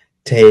can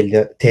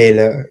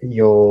tailor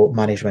your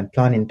management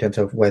plan in terms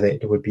of whether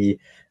it would be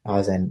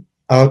as an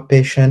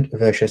outpatient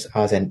versus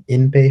as an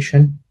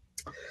inpatient.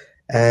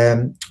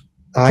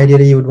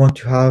 Ideally, you would want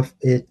to have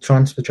a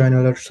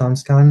transvaginal ultrasound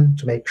scan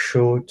to make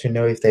sure to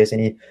know if there's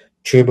any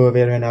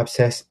tubo-ovarian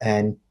abscess,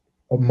 and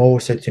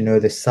more so to know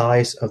the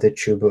size of the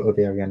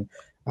tubo-ovarian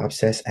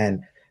abscess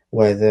and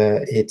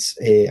whether it's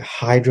a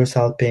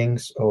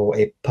hydrosalpinx or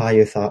a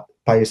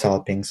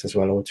pyosalpinx as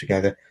well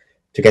altogether,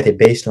 to get a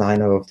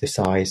baseline of the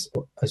size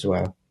as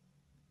well.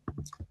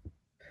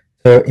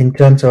 So in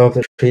terms of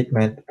the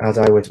treatment, as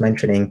I was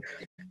mentioning,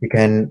 you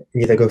can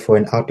either go for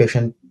an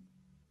outpatient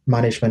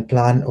management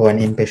plan or an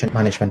inpatient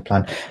management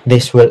plan.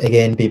 This will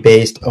again be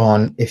based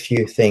on a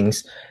few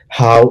things: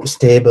 how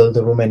stable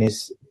the woman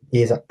is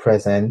at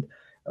present,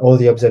 all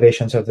the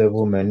observations of the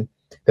woman,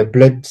 the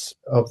bloods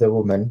of the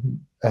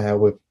woman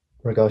with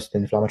regards to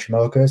inflammatory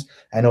markers,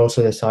 and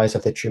also the size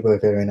of the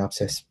tubo-ovarian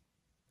abscess.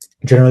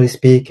 Generally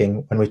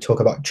speaking, when we talk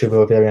about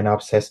tubo-ovarian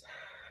abscess,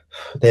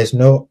 there's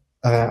no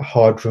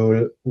hard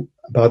rule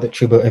about the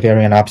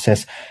tubo-ovarian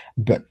abscess,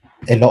 but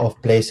a lot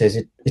of places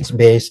it's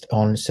based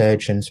on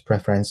surgeon's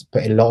preference.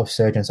 But a lot of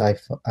surgeons I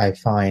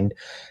find,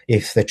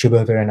 if the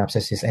tubo-ovarian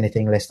abscess is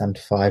anything less than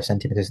 5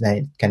 centimeters, then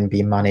it can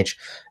be managed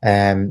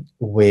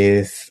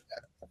with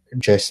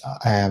just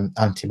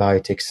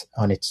antibiotics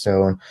on its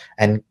own,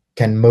 and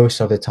can most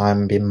of the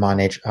time be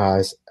managed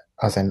as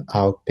an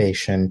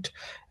outpatient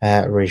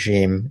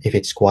regime if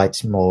it's quite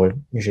small,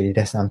 usually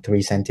less than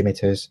 3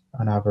 centimeters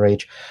on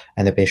average,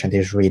 and the patient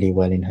is really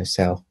well in her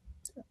cell.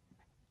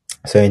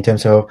 So in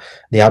terms of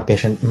the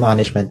outpatient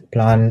management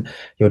plan,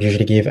 you would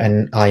usually give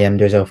an IM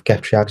dose of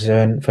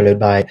ceftriaxone followed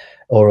by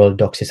oral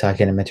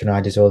doxycycline and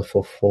metronidazole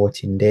for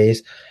 14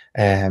 days.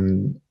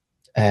 And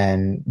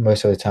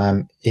most of the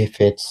time, if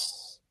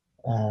it's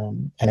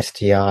an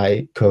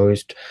STI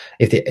caused,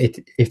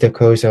 if the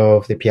cause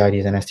of the PID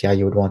is an STI,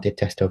 you would want a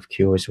test of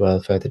Q as well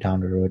further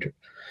down the road.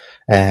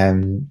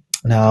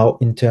 Now,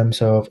 in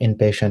terms of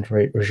inpatient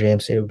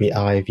regimes, it would be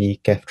IV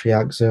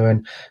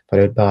ceftriaxone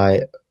followed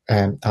by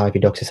IV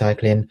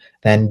doxycycline.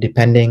 Then,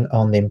 depending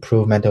on the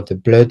improvement of the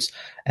bloods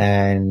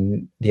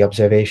and the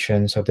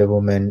observations of the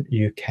woman,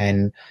 you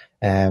can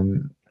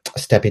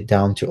step it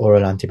down to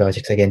oral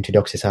antibiotics, again to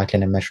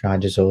doxycycline and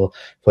metronidazole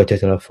for a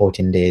total of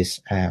 14 days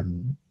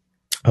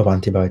of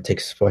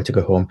antibiotics for her to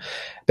go home.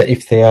 But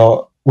if they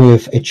are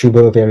with a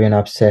tubo-ovarian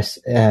abscess,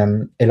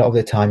 a lot of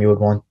the time you would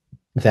want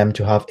them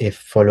to have a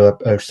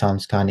follow-up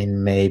ultrasound scan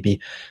in maybe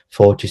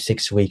 4 to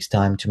 6 weeks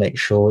time to make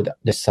sure that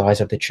the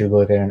size of the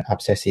tubo-ovarian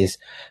abscess is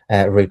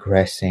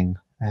regressing.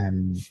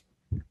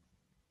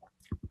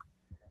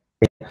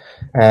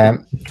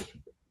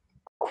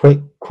 Quick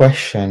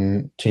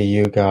question to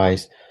you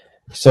guys.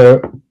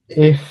 So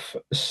if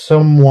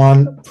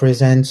someone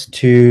presents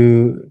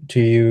to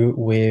you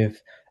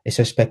with a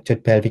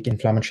suspected pelvic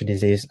inflammatory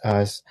disease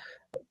as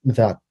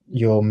that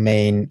your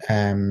main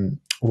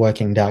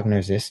working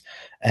diagnosis,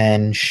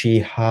 and she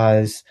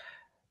has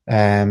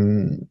a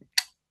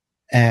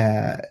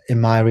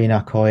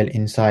Mirena coil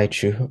in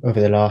situ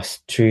over the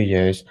last 2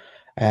 years,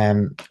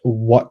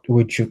 what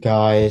would you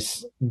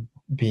guys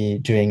be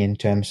doing in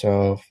terms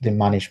of the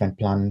management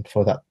plan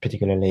for that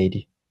particular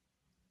lady?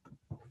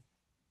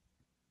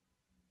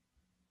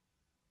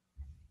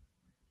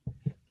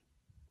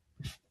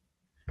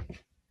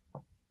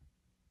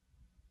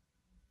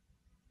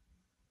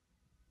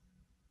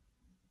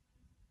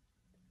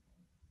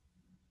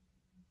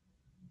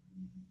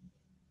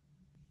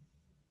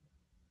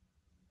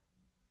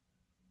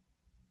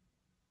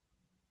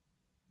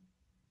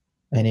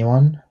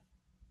 Anyone?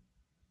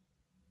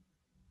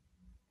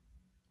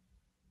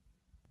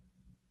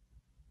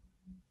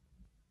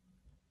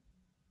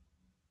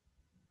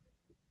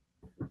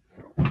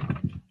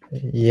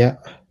 Yeah.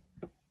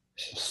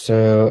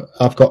 So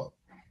I've got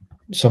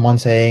someone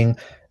saying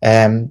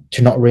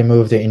to not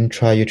remove the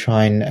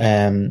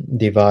intrauterine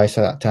device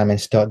at that time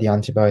and start the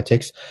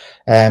antibiotics.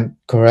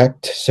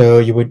 Correct. So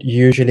you would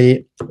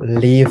usually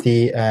leave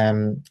the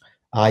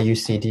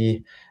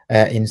IUCD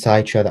in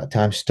situ at that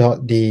time,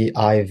 start the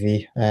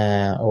IV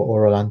or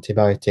oral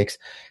antibiotics,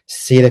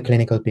 see the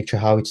clinical picture,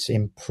 how it's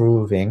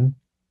improving.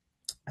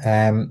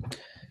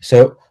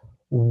 So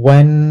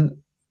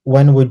when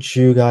would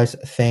you guys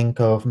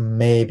think of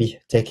maybe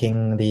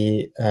taking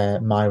the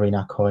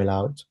Mirena coil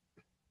out?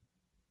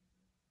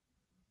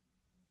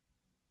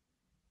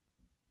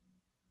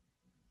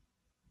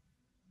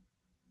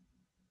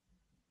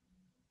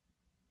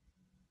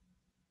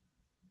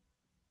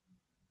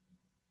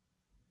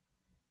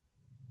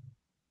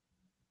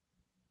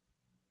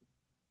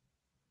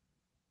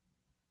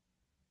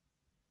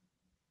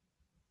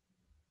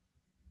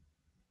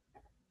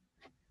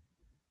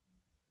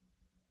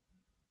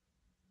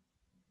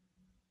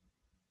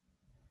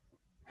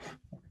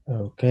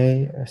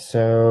 Okay,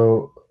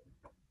 so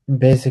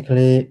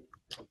basically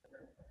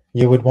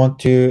you would want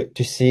to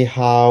see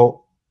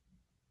how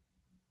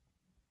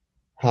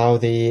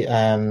the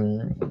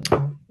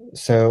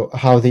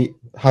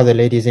how the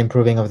lady is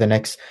improving over the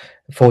next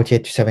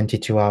 48 to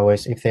 72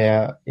 hours. If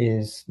there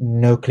is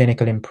no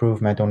clinical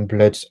improvement on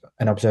bloods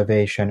and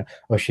observation,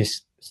 or she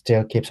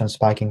still keeps on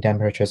spiking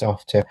temperatures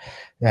after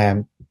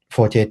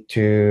 48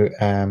 to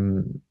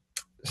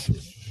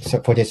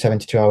 48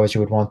 72 hours,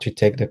 you would want to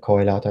take the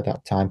coil out at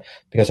that time,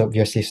 because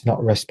obviously it's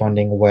not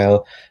responding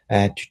well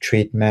to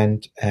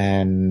treatment,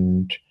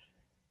 and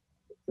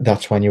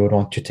that's when you would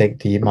want to take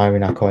the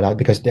Mirena coil out,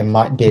 because there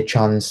might be a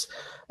chance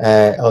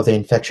of the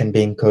infection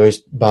being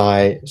caused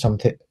by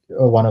something,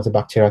 one of the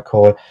bacteria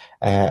called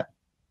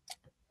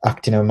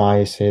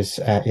Actinomyces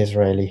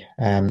israeli,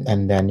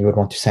 and then you would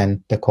want to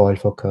send the coil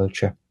for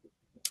culture.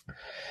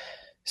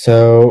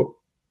 So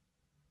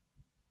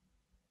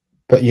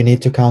but you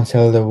need to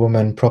counsel the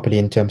woman properly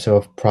in terms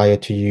of prior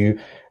to you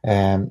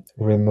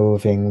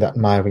removing that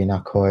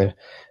Mirena coil.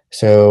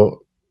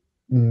 So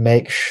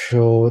make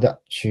sure that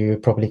you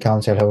properly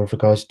counsel her with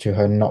regards to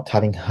her not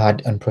having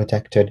had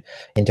unprotected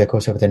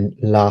intercourse over the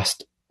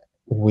last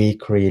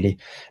week, really,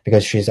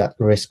 because she's at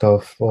risk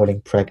of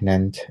falling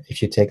pregnant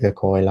if you take the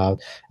coil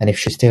out. And if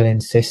she still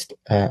insists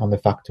on the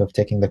fact of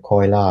taking the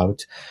coil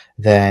out,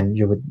 then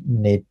you would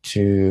need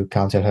to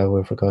counsel her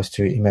with regards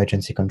to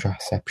emergency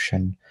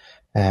contraception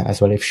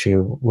as well, if she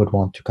would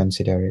want to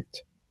consider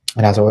it.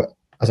 And as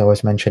I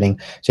was mentioning,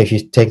 so if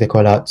you take the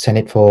coil out, send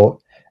it for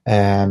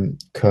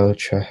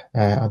culture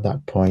at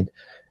that point,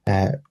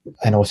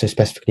 and also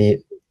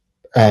specifying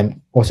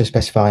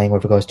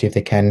with regards to if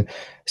they can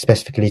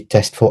specifically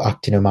test for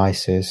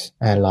actinomyces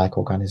like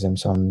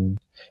organisms on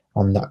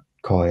that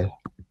coil.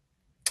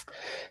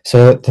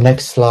 So the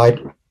next slide,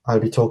 I'll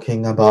be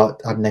talking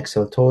about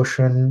adnexal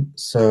torsion,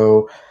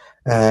 so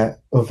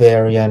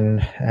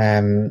ovarian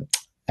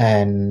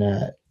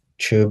and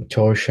tube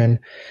torsion.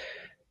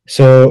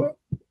 So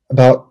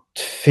about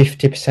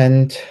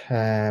 50%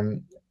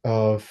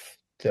 of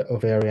the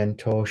ovarian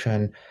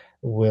torsion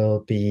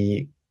will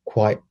be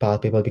quite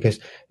palpable, because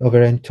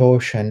ovarian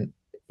torsion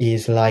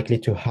is likely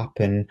to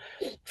happen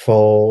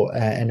for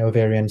an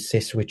ovarian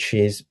cyst which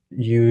is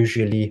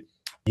usually,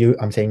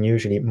 I'm saying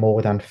usually,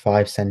 more than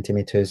 5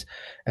 centimeters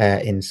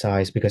in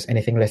size, because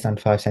anything less than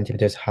 5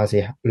 centimeters has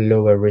a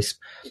lower risk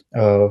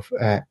of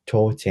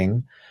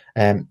torting.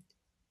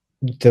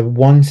 The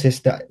one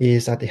cyst that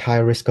is at the high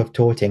risk of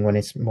torting when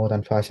it's more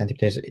than 5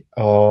 centimeters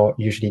are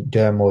usually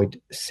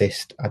dermoid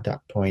cysts at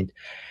that point.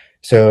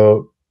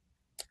 So,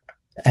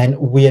 and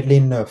weirdly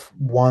enough,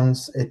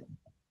 once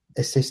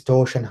a cyst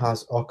torsion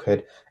has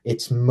occurred,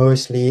 it's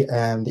mostly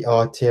the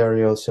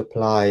arterial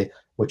supply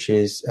which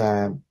is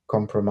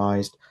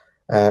compromised.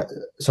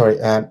 It's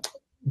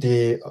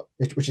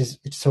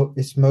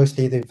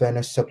mostly the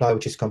venous supply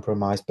which is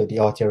compromised, but the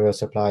arterial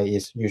supply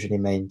is usually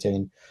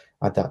maintained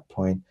at that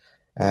point.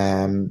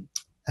 And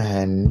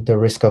the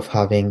risk of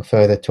having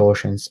further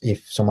torsions,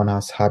 if someone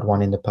has had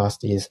one in the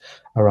past, is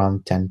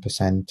around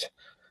 10%.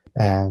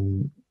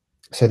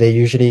 So they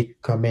usually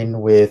come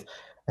in with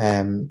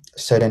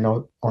sudden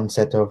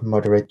onset of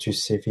moderate to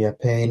severe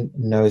pain,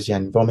 nausea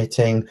and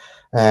vomiting.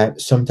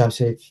 Sometimes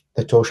if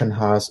the torsion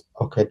has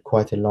occurred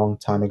quite a long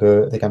time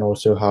ago, they can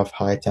also have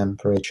high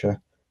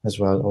temperature as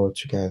well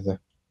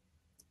altogether.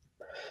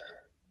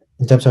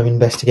 In terms of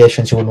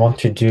investigations, you would want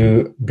to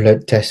do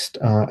blood test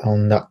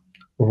on that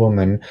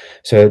woman.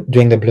 So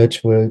doing the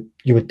bloods,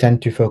 you would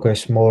tend to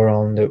focus more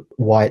on the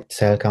white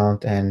cell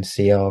count and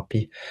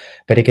CRP.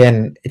 But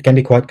again, it can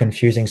be quite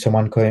confusing,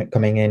 someone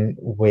coming in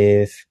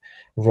with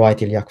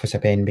right iliac fossa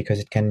pain, because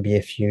it can be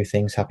a few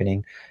things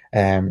happening.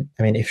 I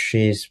mean, if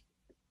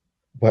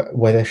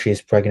whether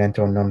she's pregnant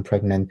or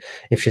non-pregnant.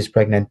 If she's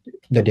pregnant,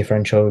 the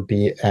differential would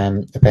be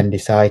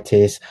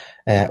appendicitis,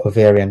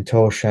 ovarian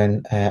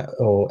torsion,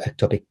 or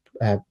ectopic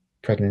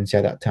pregnancy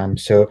at that time.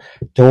 So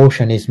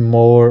torsion is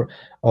more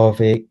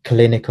of a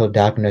clinical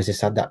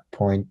diagnosis at that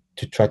point,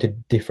 to try to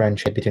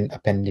differentiate between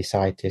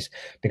appendicitis,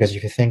 because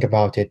if you think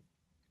about it,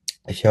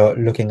 if you're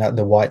looking at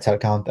the white cell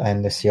count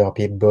and the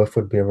CRP, both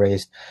would be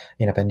raised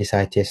in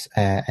appendicitis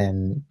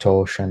and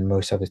torsion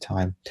most of the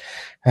time.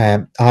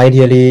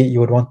 Ideally,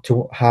 you would want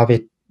to have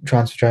a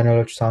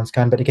transvaginal ultrasound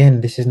scan, but again,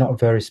 this is not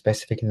very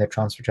specific in the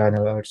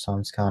transvaginal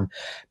ultrasound scan,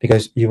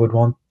 because you would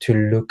want to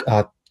look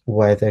at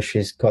whether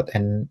she's got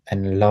an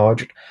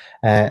enlarged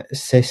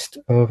cyst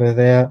over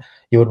there.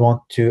 You would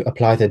want to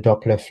apply the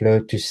Doppler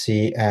flow to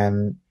see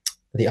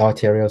the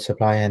arterial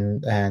supply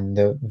and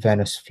the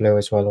venous flow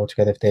as well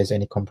altogether, if there's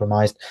any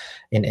compromised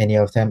in any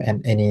of them,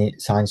 and any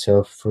signs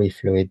of free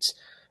fluids.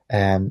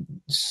 And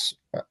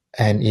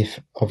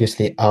if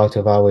obviously out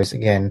of hours,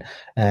 again,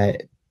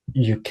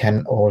 you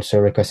can also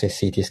request a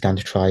CT scan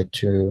to try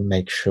to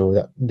make sure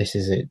that this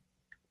is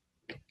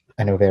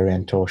an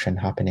ovarian torsion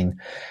happening.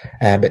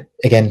 But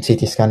again,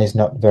 CT scan is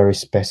not very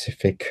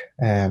specific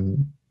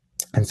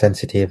and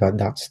sensitive at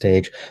that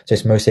stage. So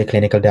it's mostly a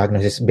clinical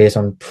diagnosis based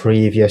on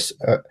previous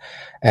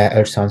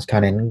ultrasound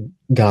scan and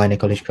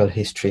gynecological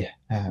history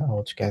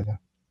altogether.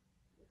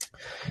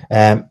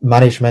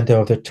 Management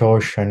of the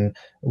torsion.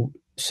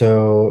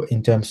 So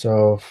in terms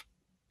of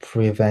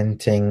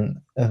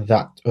preventing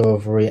that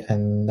ovary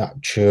and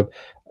that tube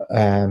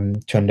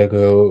to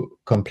undergo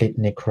complete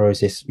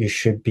necrosis, you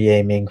should be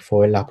aiming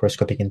for a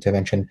laparoscopic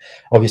intervention,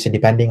 obviously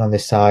depending on the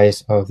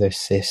size of the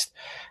cyst.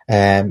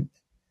 And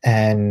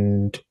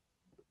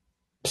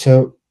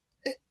so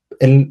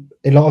a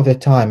lot of the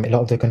time, a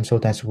lot of the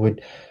consultants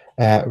would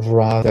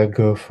rather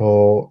go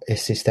for a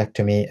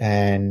cystectomy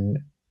and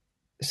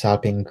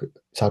salpingo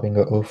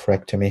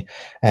oophorectomy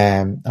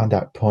on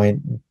that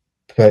point.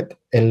 But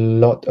a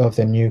lot of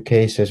the new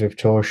cases with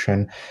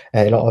torsion,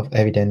 a lot of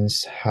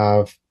evidence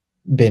have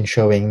been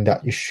showing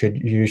that you should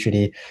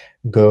usually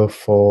go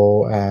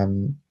for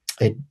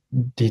a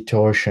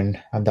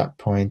detorsion at that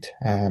point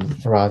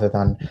rather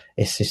than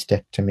a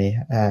cystectomy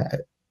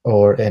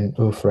or an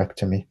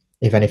oophorectomy,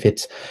 even if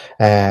it's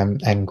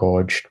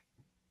engorged.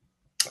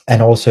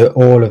 And also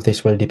all of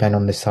this will depend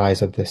on the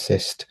size of the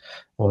cyst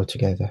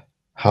altogether,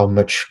 how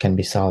much can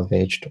be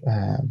salvaged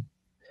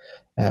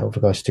with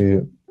regards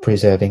to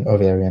preserving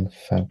ovarian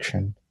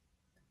function.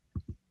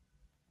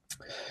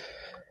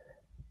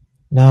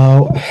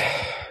 Now,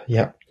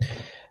 yeah.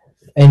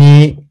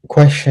 Any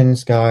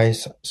questions,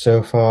 guys,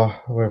 so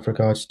far with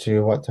regards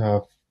to what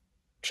I've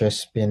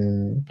just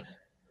been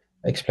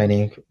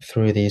explaining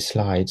through these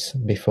slides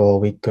before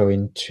we go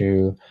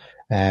into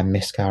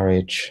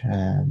miscarriage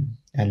and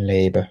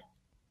labor?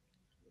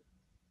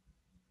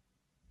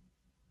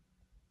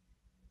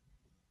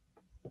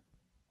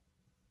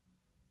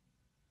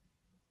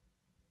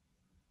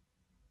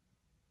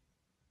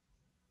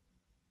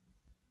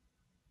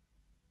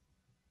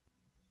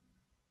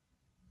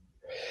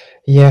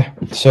 Yeah,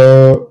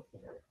 so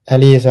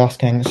Ali is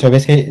asking, so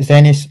basically, is there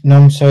any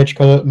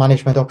non-surgical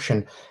management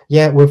option?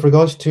 Yeah, with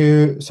regards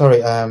to,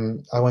 sorry, I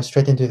went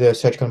straight into the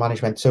surgical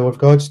management. So with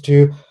regards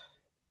to,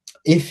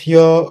 if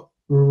you're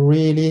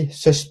really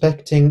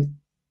suspecting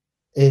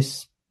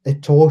is a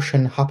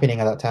torsion happening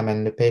at that time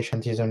and the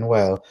patient is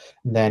unwell,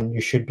 then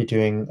you should be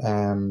doing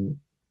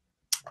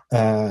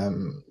a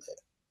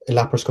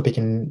laparoscopic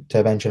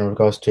intervention in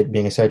regards to it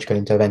being a surgical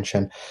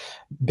intervention.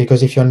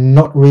 Because if you're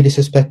not really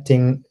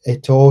suspecting a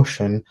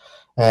torsion,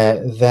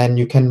 then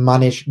you can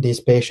manage these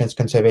patients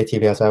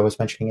conservatively, as I was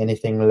mentioning,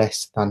 anything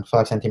less than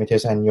 5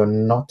 centimeters, and you're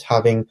not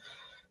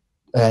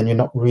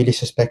really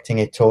suspecting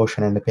a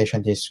torsion, and the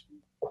patient is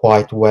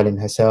quite well in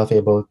herself,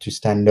 able to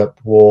stand up,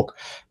 walk,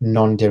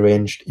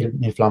 non-deranged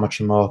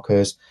inflammatory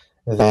markers,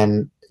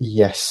 then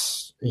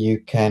yes, you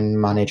can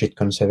manage it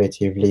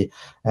conservatively,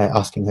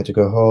 asking her to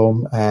go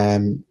home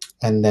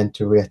and then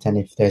to reattend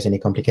if there's any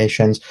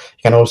complications.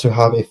 You can also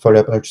have a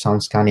follow-up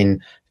ultrasound scan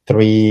in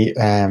 3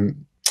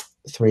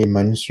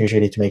 months,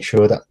 usually, to make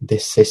sure that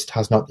this cyst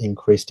has not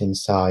increased in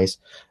size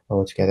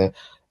altogether.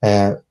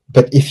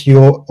 But if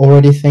you're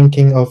already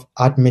thinking of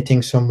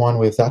admitting someone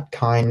with that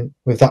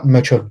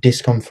much of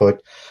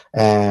discomfort,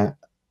 and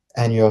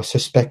you're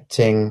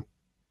suspecting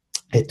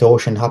a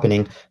torsion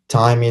happening,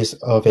 time is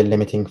of a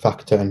limiting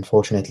factor,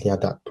 unfortunately,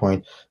 at that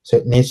point. So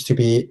it needs to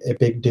be a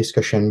big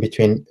discussion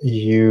between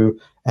you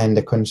and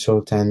the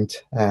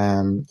consultant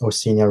or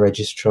senior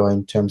registrar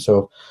in terms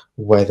of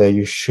whether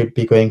you should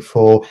be going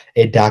for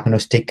a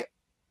diagnostic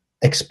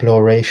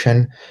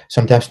exploration,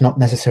 sometimes not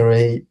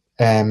necessarily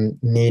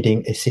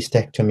needing a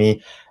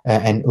cystectomy,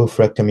 an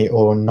oophorectomy,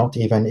 or not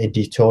even a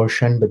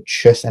detorsion, but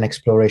just an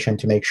exploration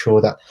to make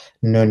sure that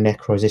no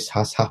necrosis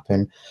has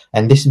happened.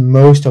 And this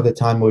most of the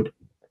time would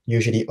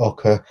usually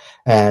occur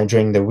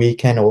during the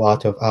weekend or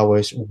out of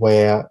hours,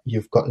 where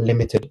you've got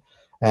limited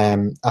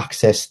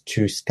access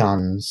to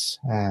scans,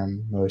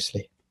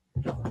 mostly.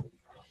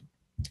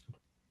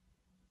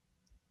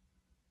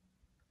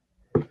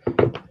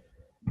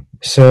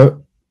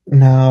 So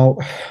now,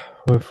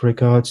 with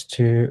regards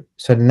to,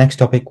 so the next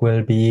topic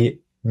will be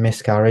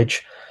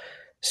miscarriage.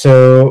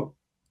 So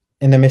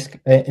in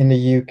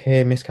the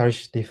UK,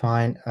 miscarriage is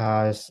defined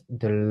as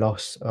the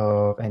loss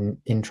of an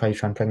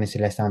intrauterine pregnancy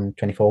less than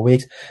 24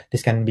 weeks.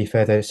 This can be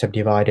further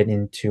subdivided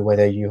into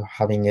whether you're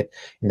having it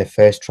in the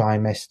first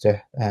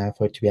trimester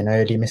for it to be an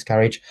early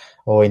miscarriage,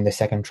 or in the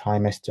second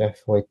trimester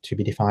for it to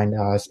be defined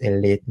as a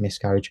late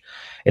miscarriage.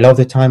 A lot of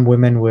the time,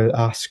 women will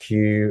ask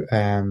you,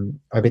 are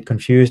a bit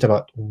confused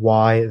about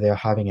why they're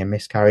having a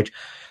miscarriage,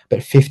 but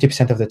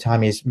 50% of the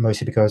time is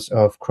mostly because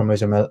of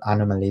chromosomal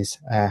anomalies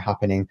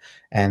happening,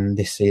 and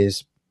this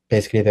is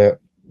basically the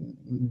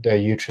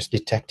uterus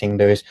detecting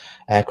those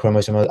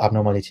chromosomal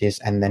abnormalities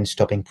and then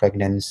stopping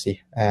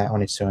pregnancy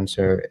on its own.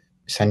 So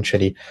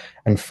essentially,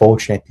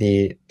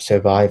 unfortunately,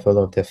 survival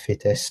of the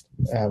fittest,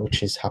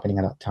 which is happening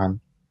at that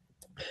time.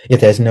 If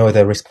there's no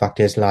other risk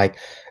factors like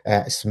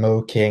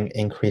smoking,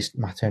 increased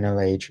maternal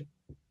age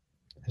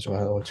as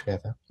well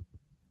altogether.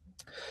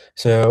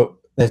 So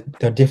there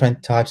are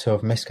different types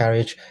of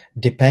miscarriage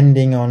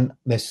depending on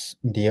the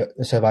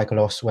cervical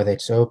os, whether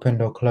it's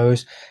opened or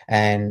closed,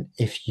 and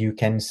if you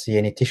can see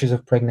any tissues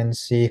of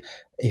pregnancy,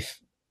 if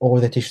all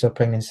the tissues of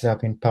pregnancy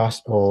have been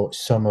passed, or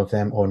some of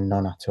them, or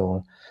none at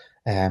all.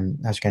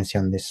 As you can see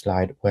on this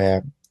slide,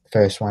 where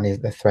first one is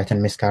the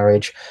threatened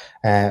miscarriage,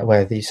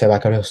 where the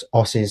cervical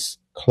os is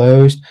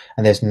closed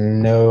and there's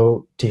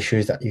no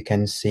tissues that you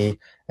can see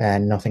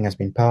and nothing has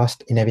been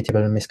passed.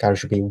 Inevitable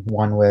miscarriage would be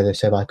one where the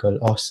cervical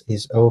os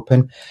is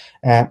open.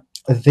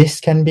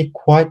 This can be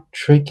quite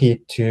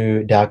tricky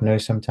to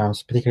diagnose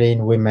sometimes, particularly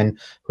in women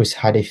who's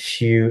had a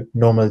few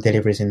normal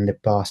deliveries in the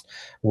past,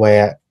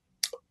 where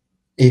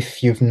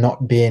if you've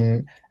not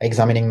been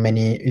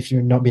if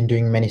you've not been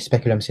doing many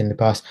speculums in the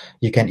past,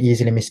 you can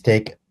easily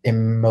mistake a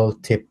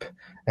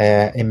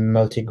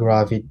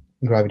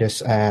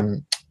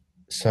multigravidus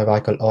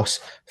cervical os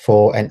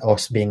for an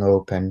os being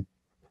open.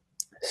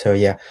 So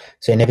yeah,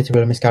 so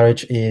inevitable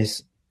miscarriage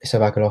is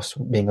cervical os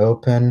being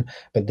open,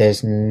 but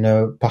there's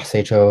no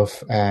passage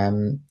of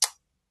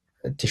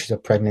tissues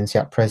of pregnancy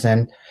at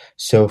present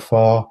so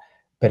far.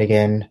 But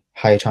again,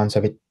 higher chance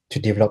of it to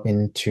develop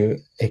into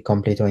a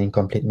complete or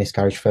incomplete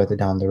miscarriage further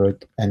down the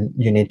road, and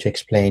you need to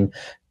explain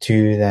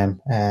to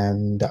them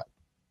that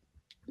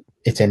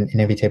it's an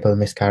inevitable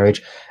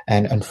miscarriage,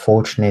 and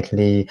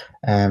unfortunately,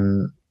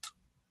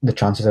 the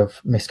chances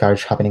of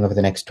miscarriage happening over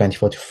the next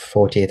 24 to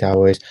 48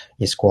 hours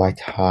is quite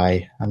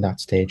high at that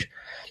stage.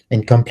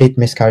 Incomplete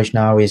miscarriage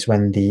now is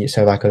when the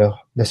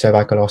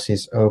cervical os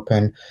is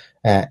open.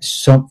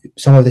 Some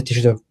of the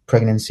tissues of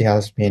pregnancy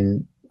has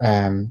been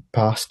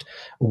passed,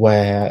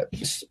 where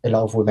a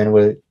lot of women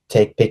will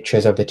take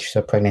pictures of the tissues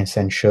of pregnancy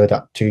and show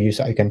that to you,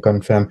 so you can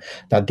confirm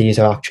that these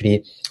are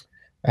actually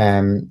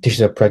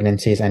tissues of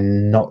pregnancies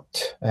and not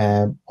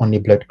only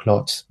blood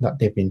clots that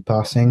they've been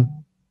passing.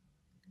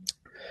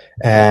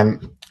 Third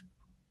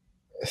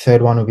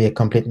one would be a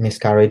complete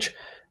miscarriage,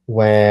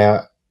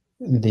 where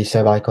the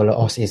cervical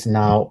os is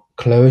now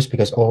closed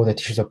because all the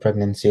tissues of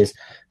pregnancies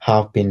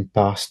have been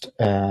passed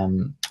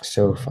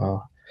so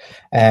far.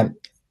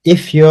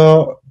 If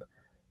you're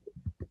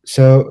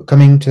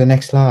coming to the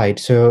next slide,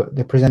 so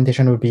the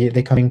presentation would be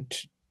they're coming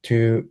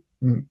to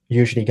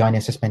usually gynae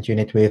assessment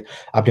unit with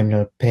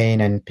abdominal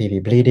pain and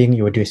PV bleeding.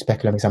 You would do a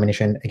speculum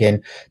examination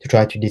again to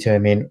try to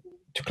determine,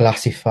 to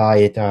classify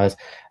it as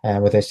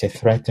whether it's a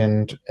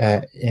threatened,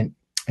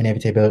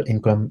 inevitable,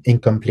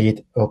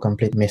 incomplete, or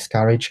complete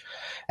miscarriage.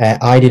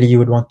 Ideally, you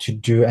would want to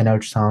do an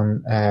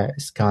ultrasound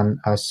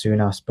scan as soon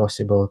as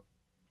possible.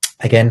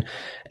 Again,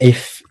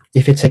 if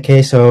it's a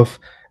case of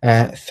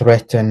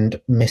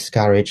threatened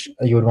miscarriage,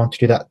 you would want to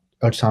do that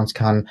ultrasound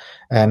scan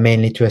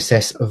mainly to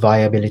assess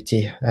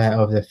viability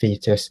of the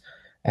fetus.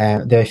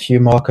 There are a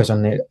few markers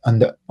on the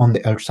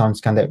ultrasound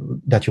scan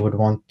that you would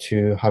want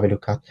to have a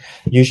look at.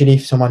 Usually,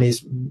 if someone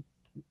is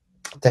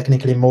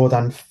technically more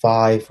than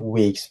 5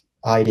 weeks,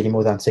 ideally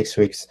more than 6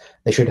 weeks,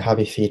 they should have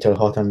a fetal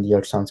heart on the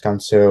ultrasound scan.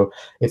 So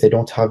if they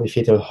don't have a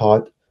fetal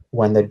heart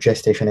when the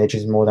gestation age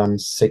is more than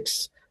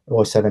 6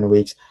 or 7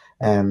 weeks,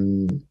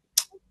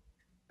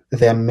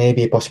 there may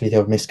be a possibility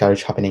of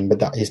miscarriage happening, but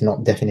that is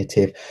not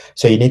definitive.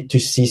 So you need to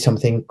see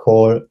something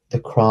called the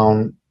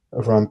crown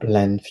rump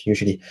length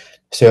usually.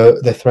 So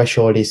the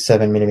threshold is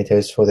 7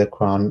 millimeters for the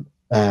crown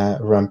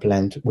rump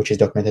length, which is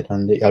documented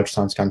on the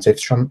ultrasound scan. So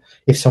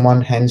if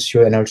someone hands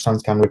you an ultrasound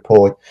scan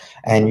report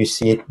and you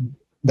see it,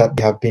 that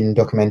they have been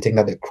documenting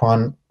that the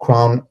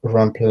crown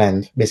rump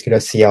length, basically a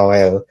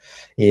CRL,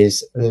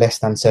 is less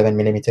than 7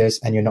 millimeters,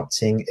 and you're not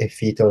seeing a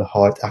fetal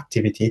heart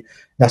activity,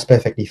 that's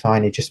perfectly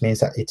fine. It just means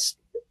that it's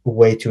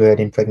way too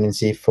early in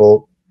pregnancy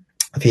for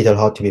fetal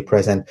heart to be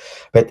present.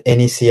 But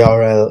any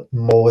CRL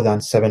more than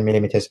 7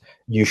 millimeters,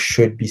 you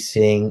should be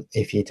seeing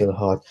a fetal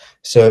heart.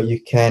 So you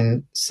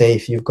can say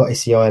if you've got a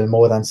CRL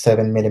more than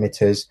 7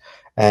 millimeters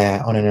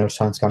on an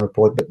ultrasound scan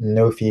report, but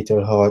no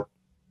fetal heart,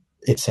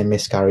 it's a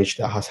miscarriage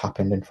that has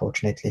happened,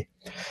 unfortunately.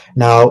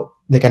 Now,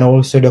 they can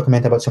also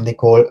document about something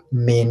called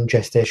mean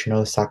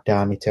gestational sac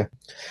diameter.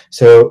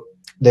 So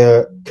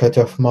the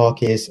cutoff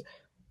mark is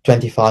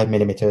 25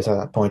 millimeters at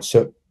that point.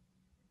 So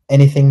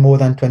anything more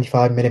than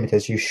 25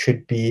 millimeters, you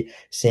should be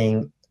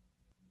seeing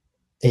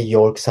a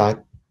yolk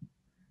sac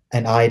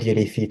and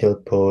ideally fetal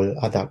pole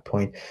at that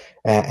point,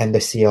 and the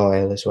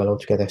CRL as well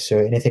altogether. So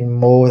anything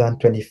more than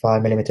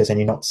 25 millimeters and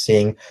you're not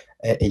seeing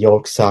a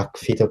yolk sac,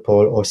 fetal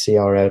pole, or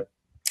CRL,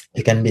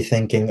 you can be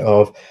thinking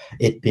of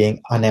it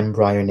being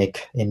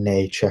unembryonic in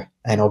nature.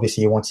 And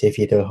obviously you won't see a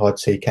fetal heart,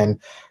 so you can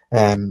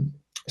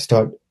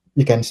start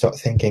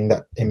thinking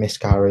that a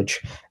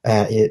miscarriage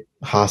it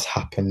has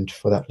happened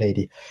for that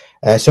lady.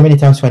 So many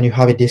times when you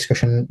have a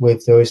discussion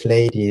with those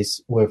ladies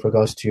with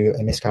regards to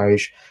a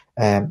miscarriage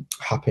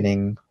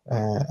happening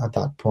at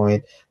that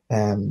point,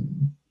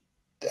 and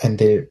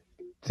they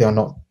are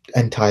not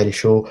entirely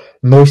sure.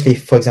 Mostly,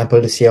 for example,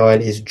 the CRL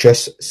is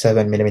just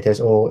 7 millimeters,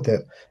 or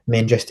the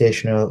main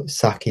gestational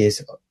sac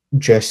is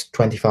just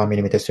 25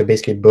 millimeters. So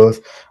basically both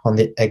on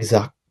the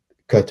exact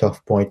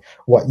cutoff point.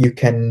 What you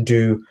can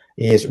do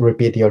is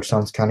repeat the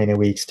ultrasound scan in a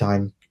week's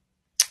time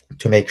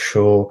to make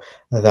sure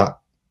that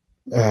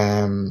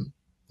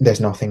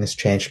there's nothing that's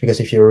changed. Because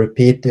if you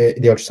repeat the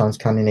ultrasound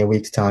scan in a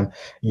week's time,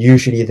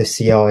 usually the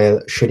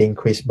CRL should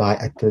increase by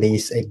at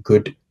least a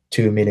good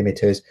 2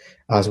 millimeters,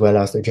 as well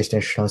as the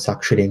gestational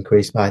sac should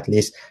increase by at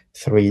least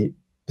 3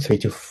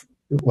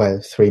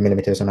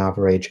 millimeters on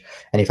average.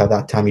 And if at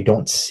that time you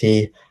don't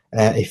see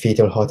a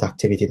fetal heart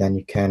activity, then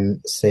you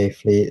can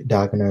safely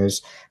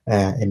diagnose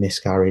a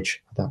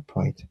miscarriage at that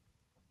point.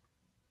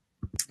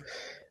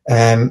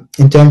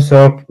 In terms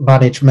of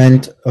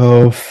management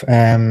of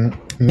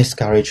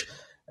miscarriage,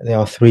 there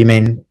are 3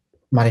 main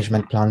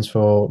management plans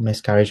for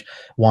miscarriage.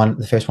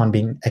 The first one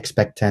being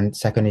expectant,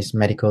 second is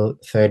medical,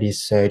 third is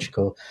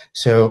surgical.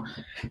 So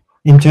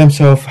in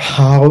terms of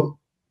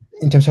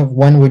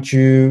when would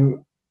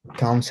you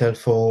counsel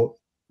for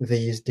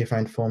these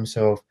different forms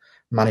of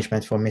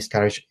management for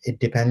miscarriage, it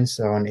depends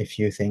on a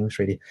few things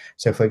really.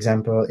 So for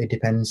example, it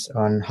depends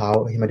on how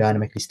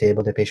hemodynamically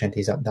stable the patient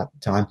is at that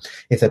time.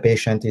 If the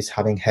patient is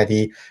having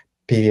heavy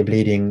PV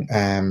bleeding,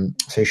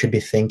 so you should be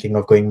thinking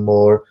of going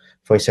more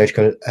for a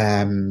surgical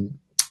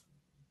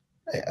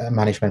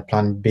management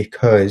plan,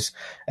 because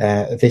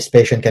this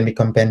patient can be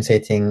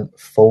compensating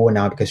for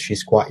now because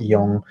she's quite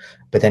young,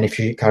 but then if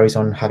she carries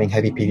on having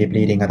heavy PV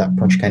bleeding, at that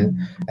point she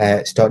can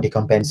start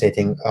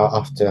decompensating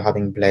after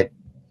having bled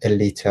a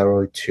liter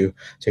or two.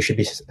 So she should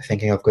be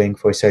thinking of going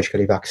for a surgical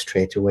evac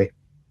straight away.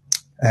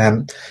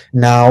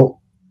 Now,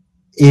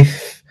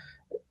 if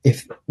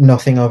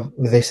nothing of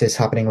this is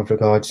happening with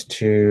regards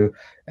to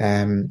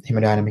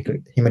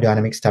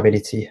hemodynamic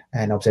stability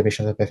and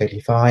observations are perfectly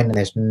fine, and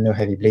there's no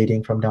heavy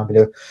bleeding from down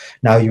below,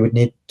 now you would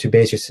need to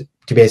base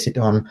it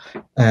on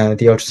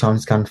the ultrasound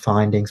scan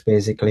findings,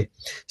 basically.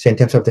 So in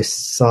terms of the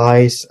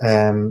size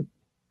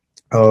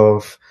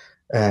of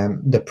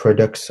the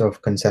products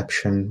of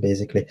conception,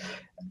 basically,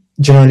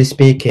 generally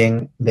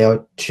speaking, there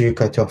are two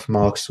cutoff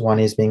marks. One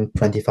is being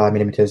 25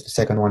 millimeters. The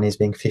second one is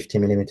being 50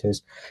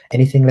 millimeters.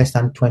 Anything less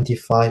than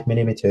 25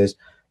 millimeters,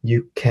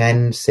 you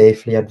can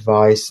safely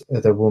advise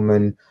the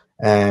woman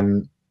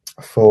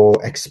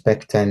for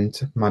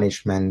expectant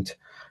management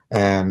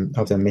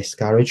of the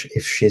miscarriage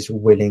if she's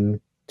willing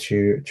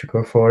to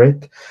go for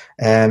it.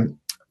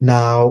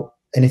 Now,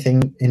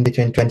 anything in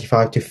between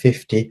 25 to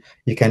 50,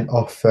 you can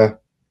offer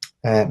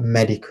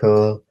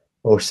medical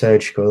or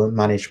surgical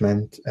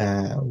management,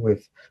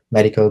 with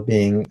medical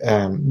being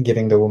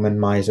giving the woman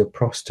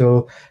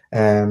misoprostol.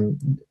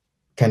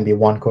 Can be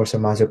one course of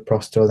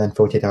misoprostol, then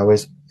 48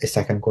 hours a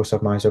second course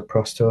of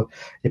misoprostol,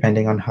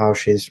 depending on how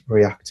she's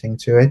reacting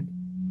to it.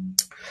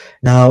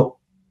 Now,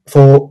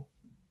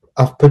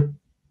 I've put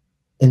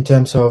in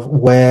terms of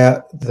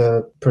where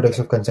the products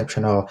of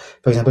conception are.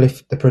 For example,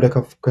 if the product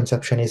of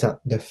conception is at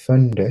the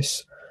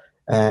fundus,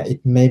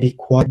 it may be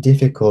quite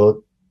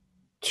difficult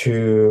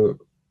to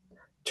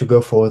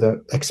go for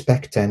the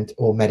expectant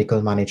or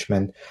medical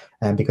management,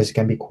 because it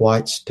can be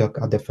quite stuck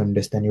at the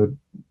fundus. Then you would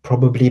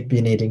probably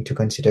be needing to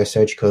consider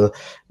surgical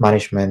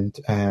management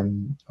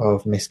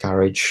of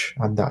miscarriage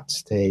at that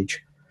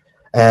stage.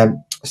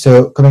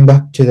 So coming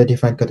back to the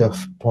different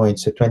cutoff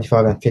points, so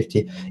 25 and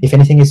 50, if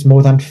anything is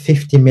more than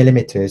 50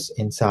 millimeters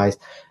in size,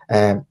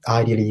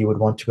 ideally you would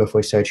want to go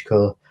for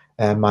surgical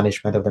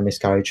management of the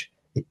miscarriage.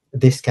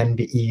 This can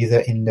be either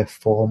in the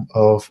form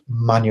of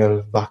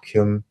manual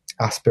vacuum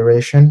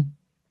aspiration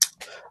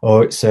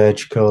or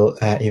surgical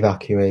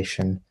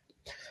evacuation.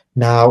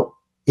 Now,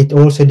 it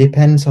also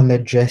depends on the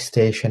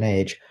gestation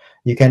age.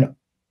 You can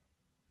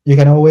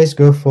always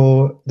go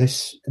for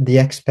the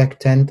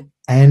expectant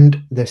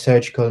and the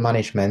surgical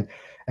management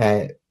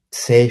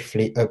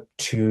safely up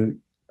to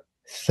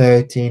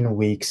 13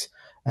 weeks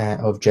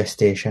of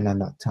gestation at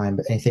that time.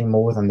 But anything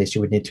more than this,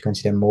 you would need to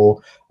consider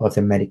more of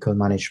the medical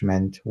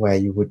management, where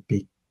you would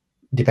be,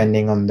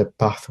 depending on the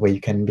pathway,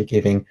 you can be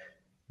giving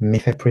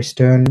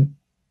mifepristone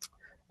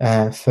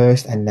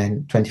first, and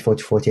then 24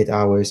 to 48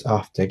 hours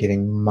after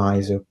giving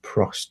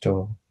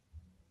misoprostol.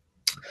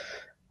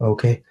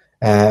 Okay,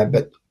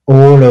 but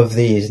all of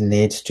these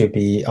needs to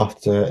be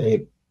after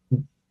a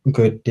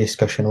good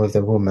discussion with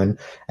the woman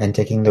and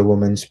taking the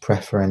woman's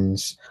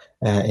preference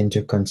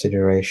into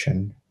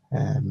consideration,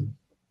 and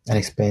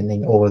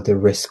explaining all the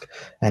risk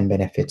and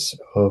benefits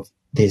of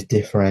these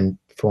different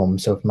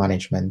forms of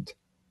management.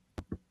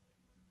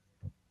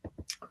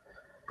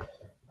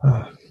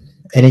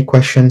 Any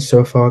questions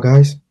so far,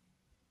 guys?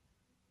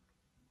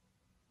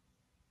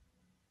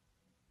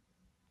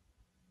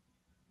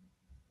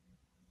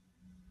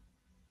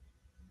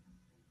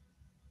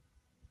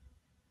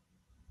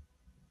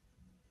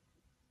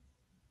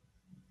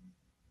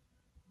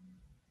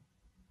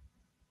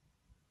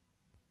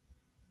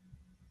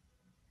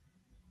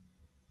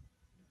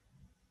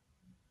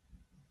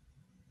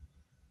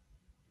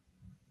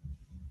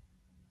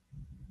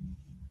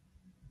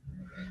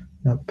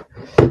 Nope.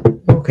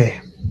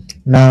 Okay.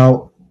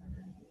 Now,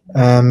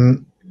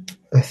 the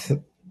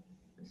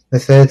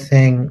third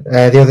thing,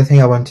 the other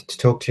thing I wanted to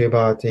talk to you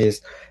about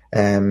is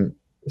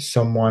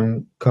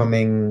someone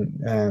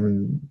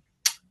coming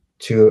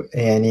to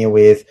A&E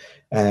with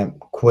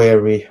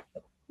query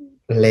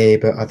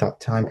labor at that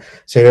time.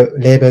 So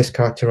labor is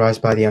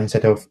characterized by the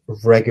onset of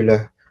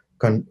regular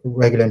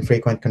and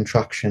frequent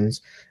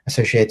contractions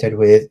associated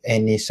with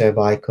any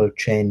cervical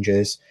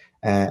changes,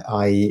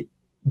 i.e.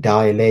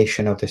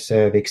 dilation of the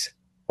cervix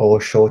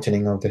or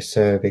shortening of the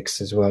cervix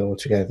as well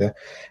altogether,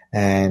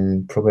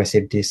 and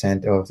progressive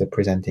descent of the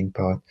presenting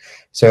part.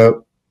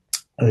 So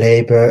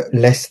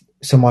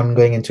someone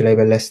going into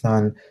labor less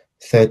than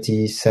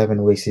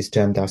 37 weeks is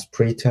termed as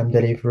preterm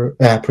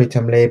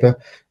labor.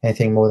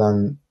 Anything more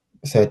than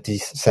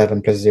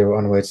 37 plus 0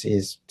 onwards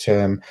is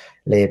term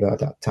labor at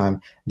that time.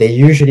 They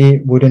usually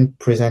wouldn't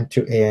present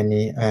to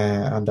A&E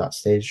at that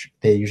stage.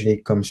 They usually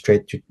come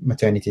straight to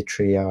maternity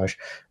triage,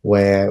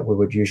 where we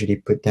would usually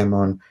put them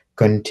on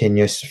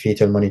continuous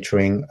fetal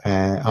monitoring,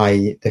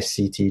 i.e. the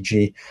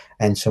CTG,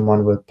 and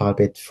someone will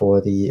palpate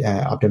for the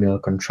abdominal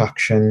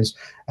contractions,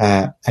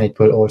 and it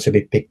will also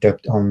be picked up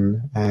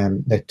on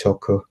the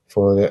TOCO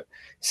for the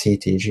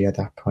CTG at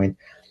that point.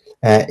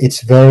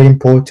 It's very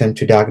important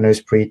to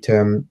diagnose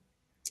preterm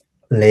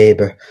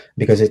labor,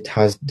 because it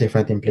has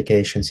different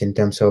implications in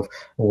terms of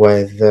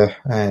whether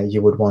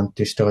you would want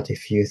to start a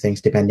few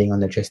things depending on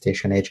the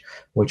gestation age,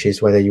 which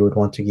is whether you would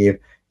want to give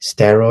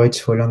steroids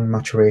for long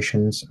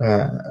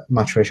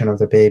maturation of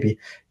the baby,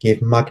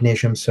 give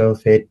magnesium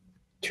sulfate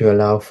to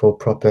allow for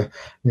proper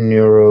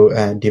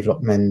neuro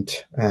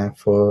development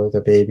for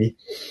the baby,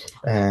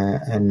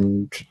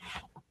 and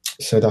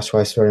so that's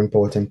why it's very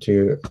important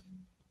to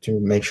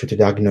make sure to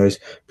diagnose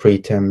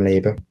preterm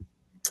labor.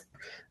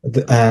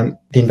 The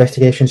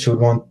investigations you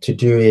would want to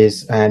do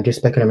is do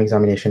speculum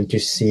examination to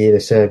see the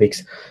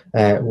cervix,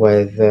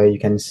 whether you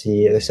can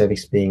see the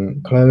cervix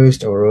being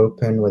closed or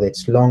open, whether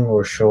it's long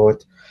or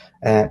short.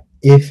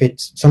 If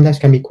it's sometimes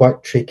can be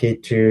quite tricky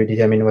to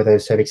determine whether the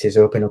cervix is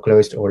open or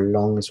closed or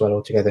long as well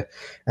altogether.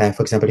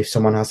 For example, if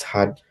someone has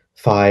had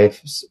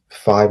five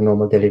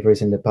normal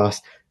deliveries in the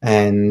past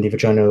and the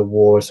vaginal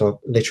walls are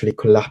literally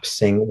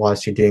collapsing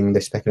whilst you're doing the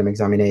speculum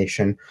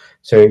examination,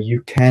 so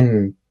you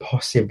can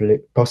possibly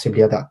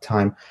at that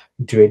time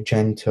do a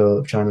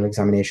gentle vaginal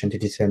examination to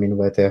determine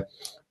whether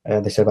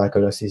the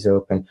cervical os is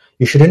open.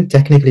 You shouldn't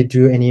technically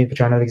do any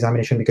vaginal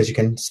examination because you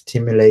can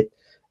stimulate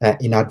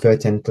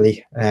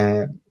inadvertently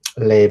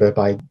labor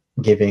by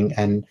giving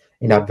an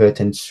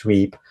inadvertent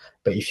sweep.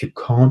 But if you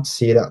can't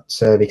see that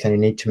cervix and you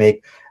need to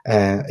make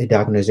a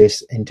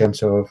diagnosis in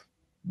terms of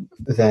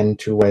then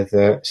to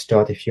whether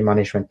start a few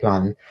management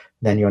plan,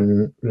 then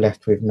you're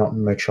left with not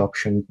much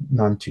option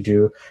than to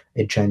do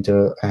a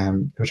gentle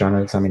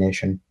vaginal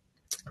examination.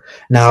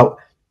 Now,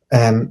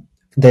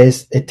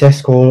 there's a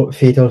test called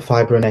fetal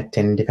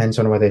fibronectin, depends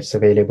on whether it's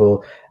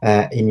available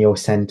in your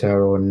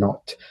center or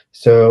not.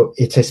 So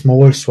it's a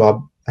small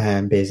swab,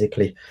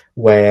 basically,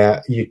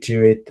 where you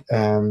do it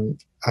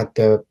at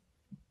the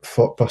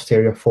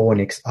posterior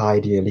fornix,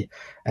 ideally.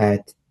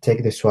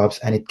 Take the swabs,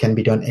 and it can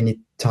be done any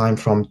time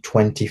from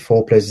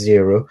 24 plus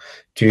 0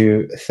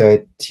 to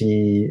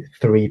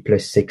 33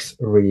 plus 6,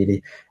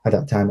 really, at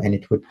that time, and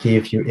it would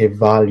give you a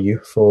value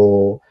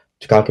to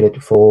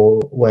calculate for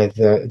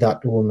whether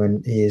that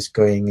woman is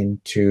going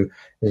into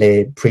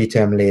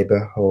preterm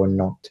labor or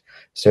not.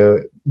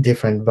 So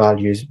different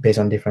values based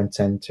on different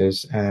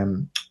centers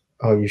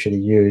are usually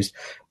used,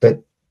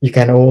 but you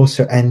can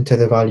also enter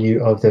the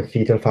value of the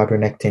fetal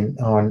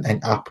fibronectin on an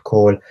app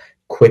called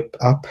QUIP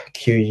app,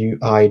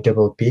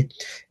 QUIPP,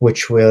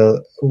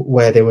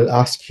 where they will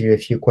ask you a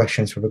few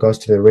questions with regards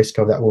to the risk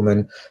of that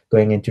woman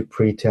going into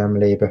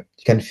preterm labor.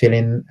 You can fill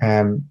in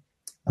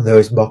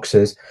those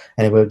boxes,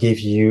 and it will give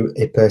you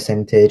a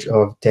percentage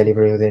of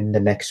delivery within the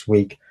next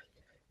week.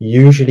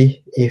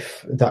 Usually,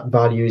 if that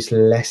value is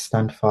less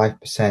than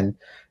 5%,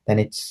 then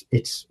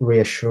it's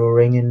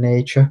reassuring in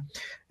nature.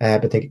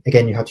 But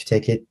again, you have to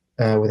take it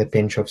with a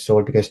pinch of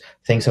salt, because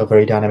things are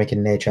very dynamic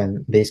in nature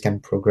and these can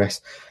progress.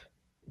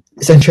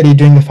 Essentially,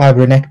 doing the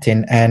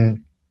fibronectin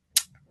and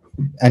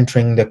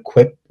entering the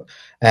QUIP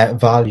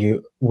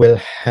value will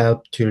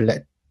help to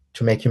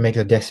make you make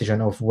the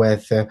decision of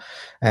whether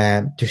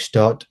to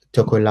start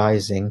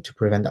tocilizing to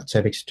prevent that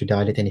cervix to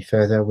dilate any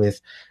further with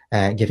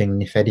giving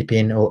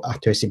nifedipine or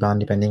atosiban,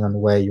 depending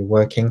on where you're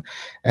working.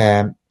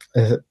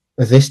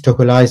 This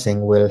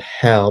tocilizing will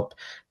help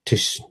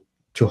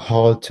to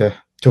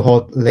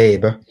halt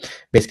labor,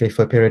 basically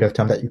for a period of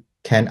time that you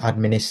can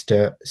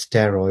administer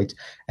steroids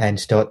and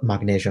start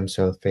magnesium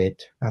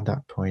sulfate at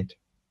that point.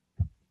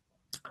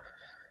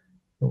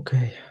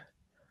 Okay.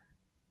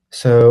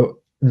 So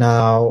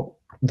now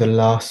the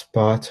last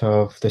part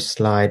of the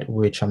slide,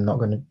 which I'm not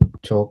going to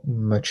talk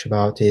much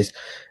about, is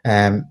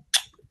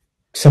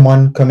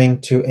someone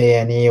coming to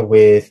A&E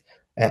with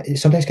it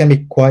sometimes can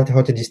be quite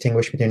hard to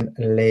distinguish between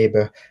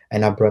labor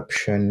and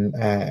abruption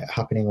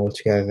happening all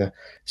together.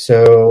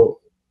 So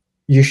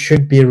you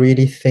should be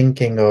really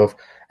thinking of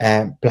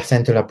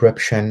placental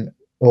abruption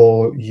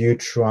or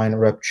uterine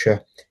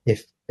rupture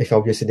if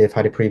obviously they've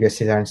had a previous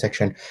cesarean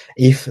section,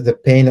 if the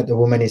pain that the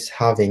woman is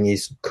having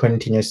is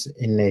continuous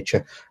in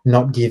nature,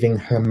 not giving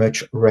her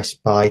much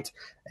respite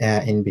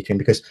in between,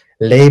 because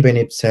labor in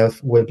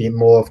itself will be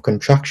more of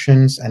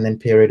contractions and then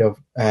period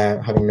of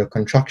having no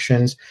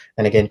contractions,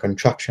 and again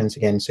contractions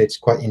again, so it's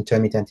quite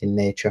intermittent in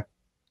nature.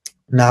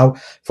 Now,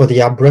 for the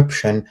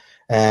abruption,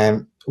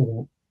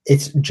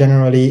 it's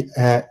generally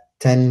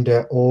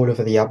tender all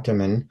over the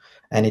abdomen,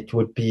 and it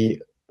would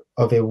be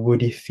of a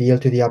woody feel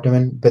to the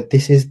abdomen, but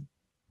this is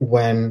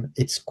when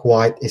it's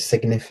quite a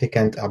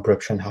significant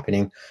abruption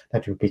happening,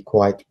 that would be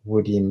quite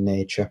woody in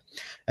nature,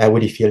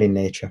 woody feel in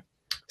nature.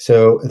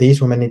 So these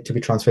women need to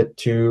be transferred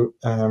to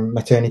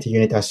maternity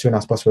unit as soon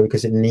as possible,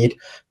 because it need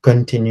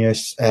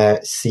continuous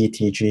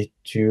CTG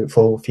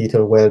for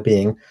fetal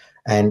well-being,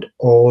 and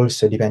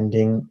also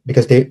depending,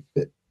 because a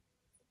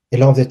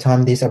lot of the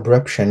time these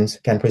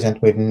abruptions can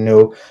present with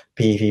no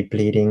PV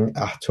bleeding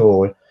at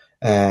all,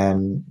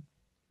 and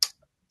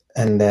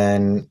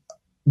then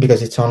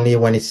because it's only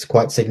when it's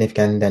quite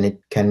significant, then it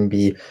can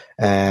be,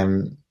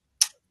 then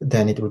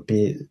it would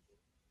be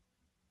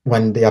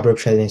when the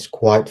abruption is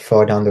quite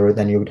far down the road,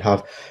 then you would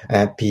have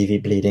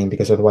PV bleeding,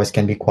 because otherwise it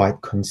can be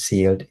quite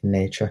concealed in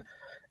nature.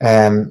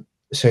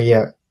 So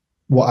yeah,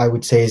 what I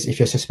would say is if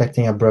you're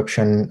suspecting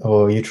abruption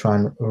or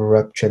uterine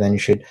rupture, then you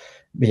should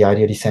be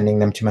ideally sending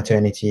them to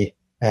maternity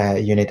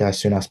unit as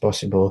soon as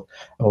possible,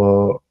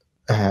 or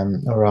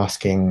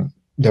asking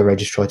the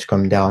registrar to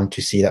come down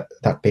to see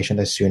that patient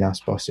as soon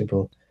as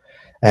possible.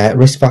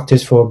 Risk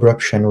factors for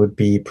abruption would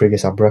be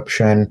previous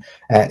abruption.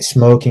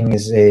 Smoking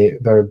is a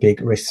very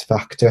big risk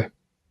factor.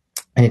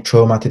 Any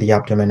trauma to the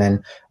abdomen,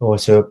 and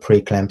also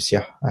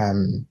preeclampsia.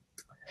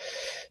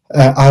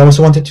 I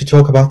also wanted to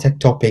talk about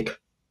ectopic,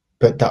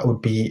 but that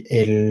would be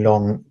a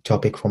long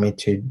topic for me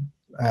to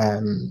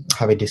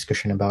have a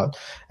discussion about.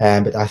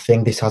 But I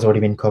think this has already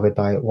been covered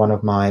by one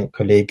of my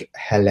colleague,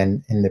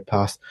 Helen, in the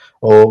past,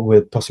 or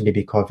will possibly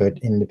be covered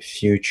in the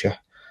future.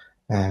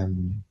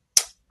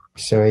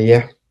 So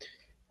yeah,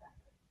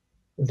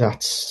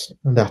 that's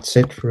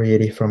it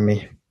really from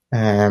me.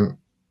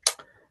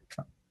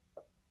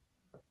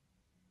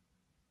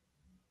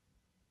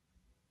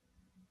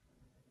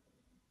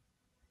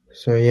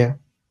 So yeah,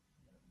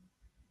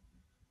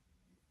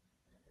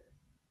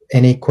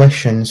 any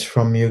questions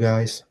from you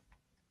guys?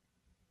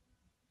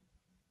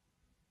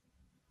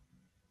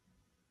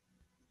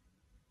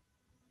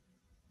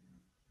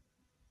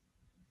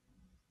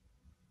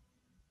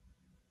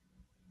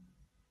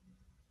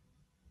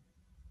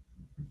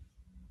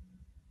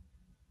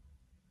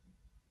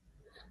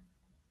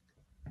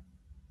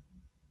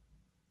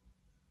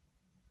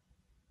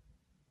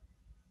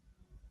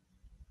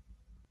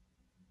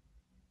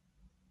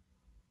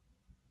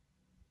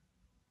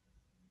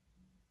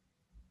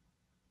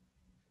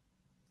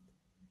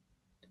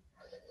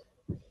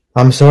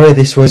 I'm sorry,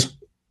 this was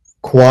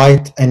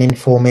quite an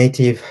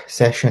informative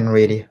session,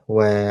 really,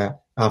 where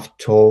I've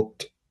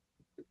talked,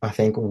 I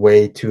think,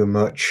 way too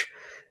much,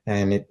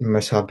 and it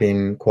must have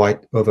been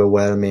quite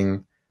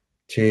overwhelming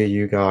to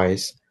you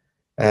guys,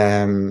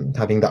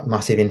 having that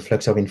massive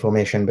influx of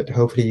information. But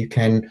hopefully you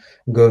can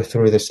go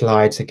through the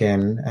slides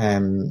again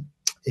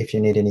if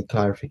you need any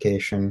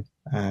clarification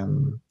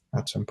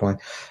at some point.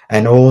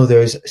 And all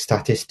those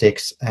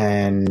statistics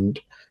and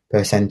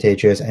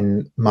percentages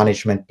and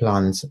management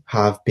plans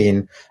have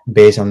been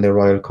based on the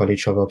Royal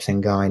College of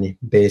OBGYN,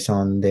 based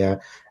on their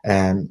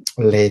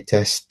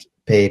latest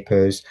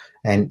papers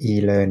and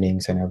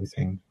e-learnings and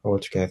everything all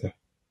together.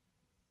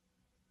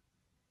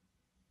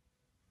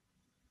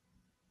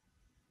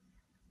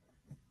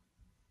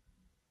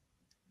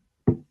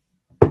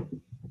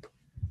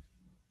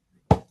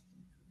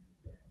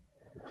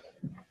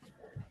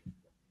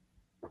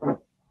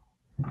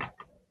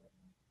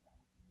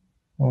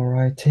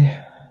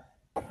 Alrighty.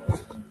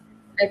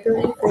 I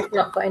believe we've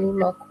not got any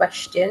more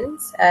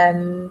questions.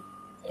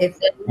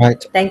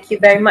 Right. Thank you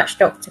very much,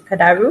 Dr.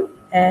 Khadaroo,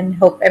 and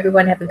hope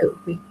everyone have a good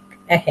week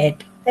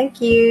ahead. Thank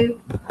you.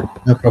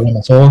 No problem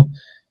at all.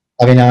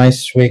 Have a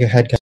nice week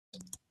ahead, guys.